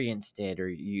experienced it, or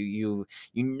you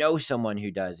know someone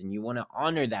who does, and you want to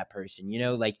honor that person.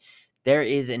 Like there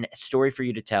is a story for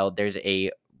you to tell. There's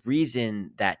a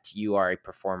reason that you are a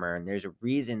performer, and there's a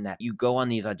reason that you go on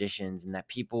these auditions, and that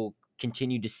people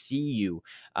continue to see you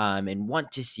and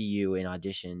want to see you in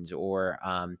auditions, or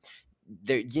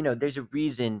there's a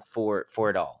reason for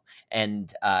it all.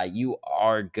 And you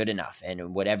are good enough,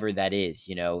 and whatever that is,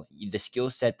 the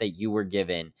skill set that you were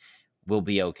given will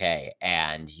be okay,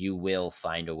 and you will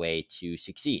find a way to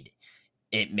succeed.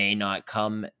 It may not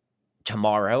come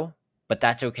tomorrow, but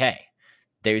that's okay.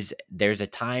 There's a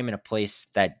time and a place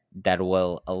that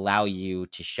will allow you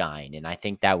to shine. And I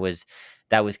think that was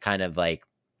kind of like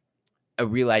a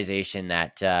realization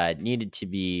that needed to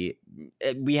be.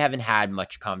 We haven't had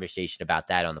much conversation about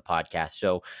that on the podcast,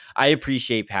 so I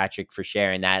appreciate Patrick for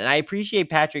sharing that, and I appreciate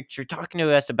Patrick for talking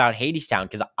to us about Hadestown,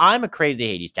 because I'm a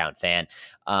crazy Hadestown fan.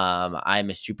 I'm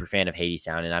a super fan of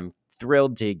Hadestown, and I'm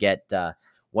thrilled to get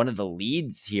one of the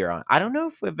leads here on. I don't know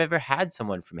if we've ever had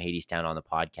someone from Hadestown on the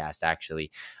podcast,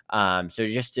 actually. So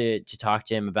just to talk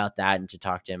to him about that, and to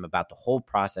talk to him about the whole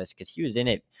process, because he was in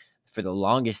it for the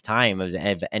longest time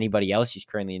of anybody else who's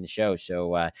currently in the show.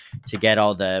 So to get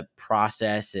all the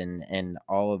process and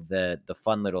all of the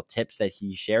fun little tips that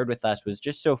he shared with us was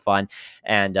just so fun.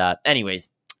 And anyways,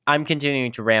 I'm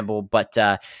continuing to ramble, but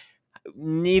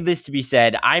needless to be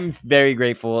said, I'm very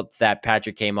grateful that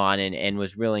Patrick came on and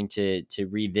was willing to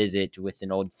revisit with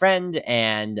an old friend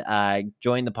and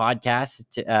join the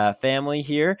podcast family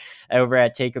here over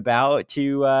at Take A Bow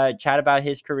to chat about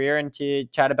his career and to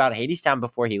chat about Hadestown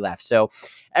before he left. So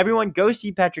everyone go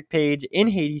see Patrick Page in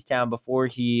Hadestown before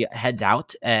he heads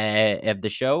out of the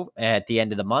show at the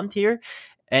end of the month here.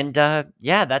 And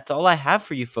yeah, that's all I have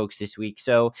for you folks this week.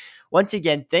 So once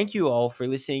again, thank you all for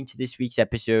listening to this week's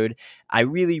episode. I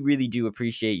really, really do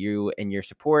appreciate you and your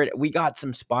support. We got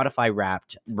some Spotify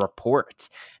Wrapped reports,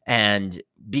 and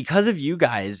because of you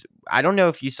guys, I don't know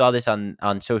if you saw this on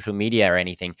social media or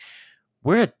anything,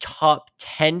 we're a top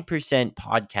 10%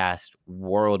 podcast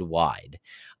worldwide.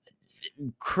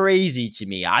 Crazy to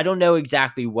me. I don't know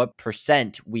exactly what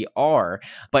percent we are,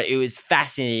 but it was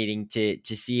fascinating to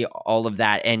see all of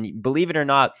that. And believe it or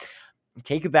not,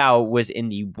 Take A Bow was in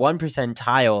the 1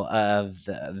 percentile of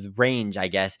the range, I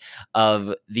guess,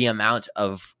 of the amount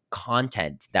of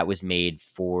content that was made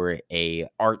for a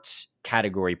arts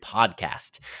category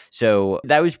podcast. So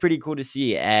that was pretty cool to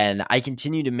see. And I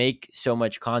continue to make so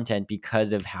much content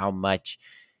because of how much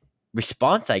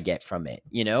response I get from it,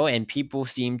 and people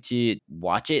seem to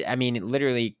watch it. I mean,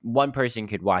 literally one person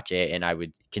could watch it and I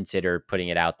would consider putting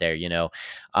it out there,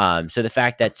 so the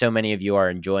fact that so many of you are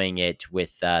enjoying it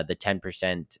with the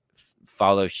 10%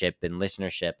 followship and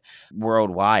listenership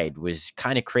worldwide was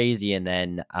kind of crazy. And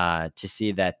then to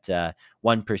see that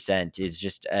 1% is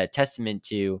just a testament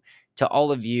to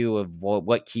all of you of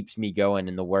what keeps me going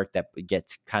and the work that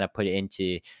gets kind of put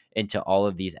into all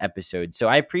of these episodes. So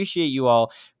I appreciate you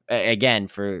all again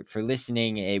for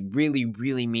listening. It really,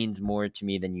 really means more to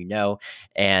me than you know.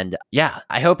 And yeah,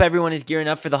 I hope everyone is gearing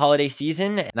up for the holiday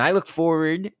season, and I look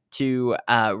forward to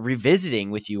revisiting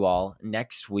with you all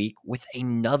next week with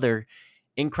another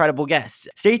incredible guests.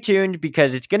 Stay tuned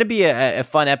because it's going to be a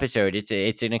fun episode.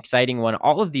 It's an exciting one.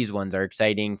 All of these ones are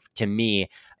exciting to me,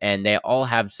 and they all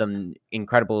have some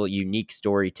incredible, unique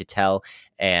story to tell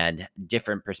and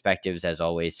different perspectives as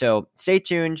always. So stay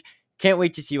tuned. Can't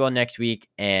wait to see you all next week.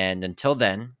 And until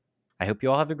then, I hope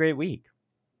you all have a great week.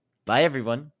 Bye,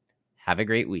 everyone. Have a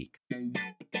great week.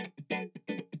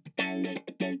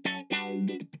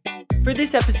 For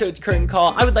this episode's Curtain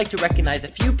Call, I would like to recognize a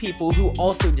few people who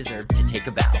also deserve to take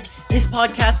a bow. This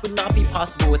podcast would not be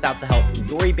possible without the help from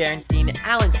Dori Berenstein,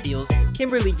 Alan Seals,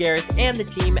 Kimberly Garris, and the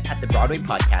team at the Broadway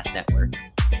Podcast Network.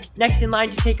 Next in line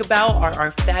to take a bow are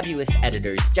our fabulous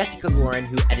editors, Jessica Lauren,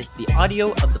 who edits the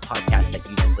audio of the podcast that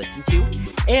you just listened to,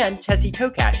 and Tessie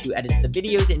Tokash, who edits the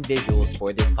videos and visuals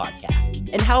for this podcast.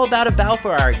 And how about a bow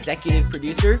for our executive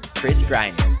producer, Chris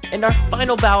Greiner? And our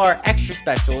final bow are extra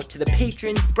special to the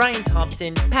patrons, Brian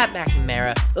Thompson, Pat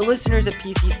McNamara, the listeners at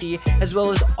PCC, as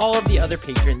well as all of the other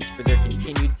patrons for their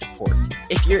continued support.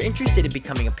 If you're interested in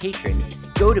becoming a patron,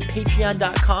 go to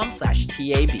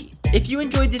patreon.com/TAB. If you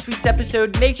enjoyed this week's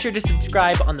episode, make sure to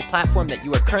subscribe on the platform that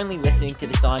you are currently listening to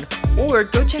this on, or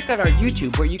go check out our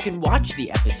YouTube where you can watch the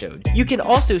episode. You can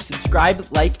also subscribe,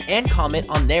 like, and comment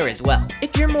on there as well.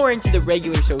 If you're more into the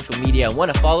regular social media and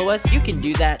want to follow us, you can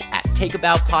do that at Take A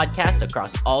Bow Podcast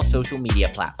across all social media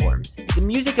platforms. The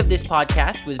music of this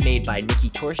podcast was made by Nikki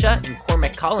Torsha and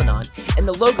Cormac Collinon, and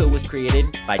the logo was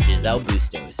created by Giselle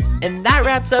Bustos. And that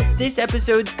wraps up this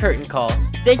episode's Curtain Call.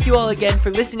 Thank you all again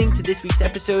for listening to this week's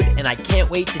episode, and I can't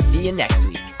wait to see you next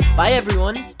week. Bye,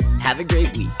 everyone. Have a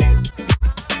great week.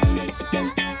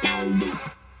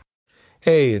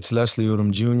 Hey, it's Leslie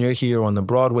Odom Jr. here on the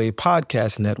Broadway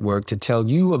Podcast Network to tell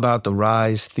you about the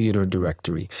Rise Theater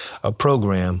Directory, a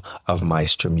program of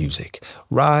Maestro Music.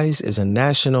 Rise is a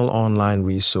national online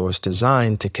resource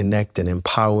designed to connect and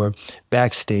empower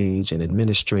backstage and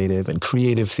administrative and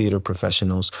creative theater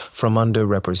professionals from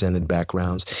underrepresented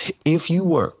backgrounds. If you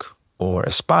work or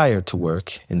aspire to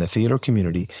work in the theater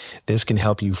community, this can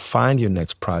help you find your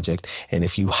next project. And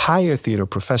if you hire theater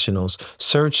professionals,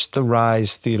 search the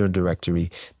Rise Theater Directory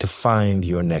to find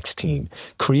your next team.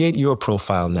 Create your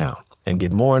profile now and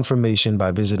get more information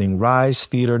by visiting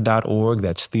risetheater.org.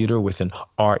 That's theater with an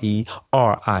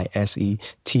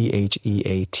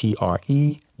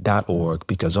RERISETHEATRE.org,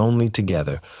 because only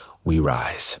together we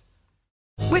rise.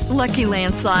 With Lucky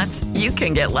Land Slots, you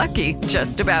can get lucky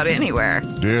just about anywhere.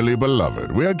 Dearly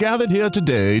beloved, we are gathered here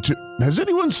today to... Has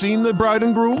anyone seen the bride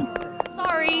and groom?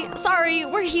 Sorry,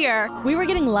 we're here. We were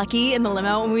getting lucky in the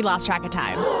limo and we lost track of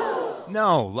time.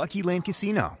 No, Lucky Land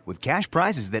Casino, with cash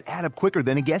prizes that add up quicker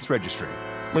than a guest registry.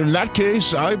 In that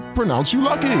case, I pronounce you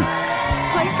lucky.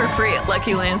 Play for free at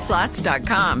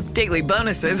LuckyLandSlots.com. Daily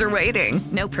bonuses are waiting.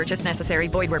 No purchase necessary.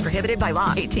 Void where prohibited by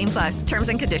law. 18+. Terms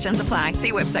and conditions apply.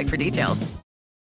 See website for details.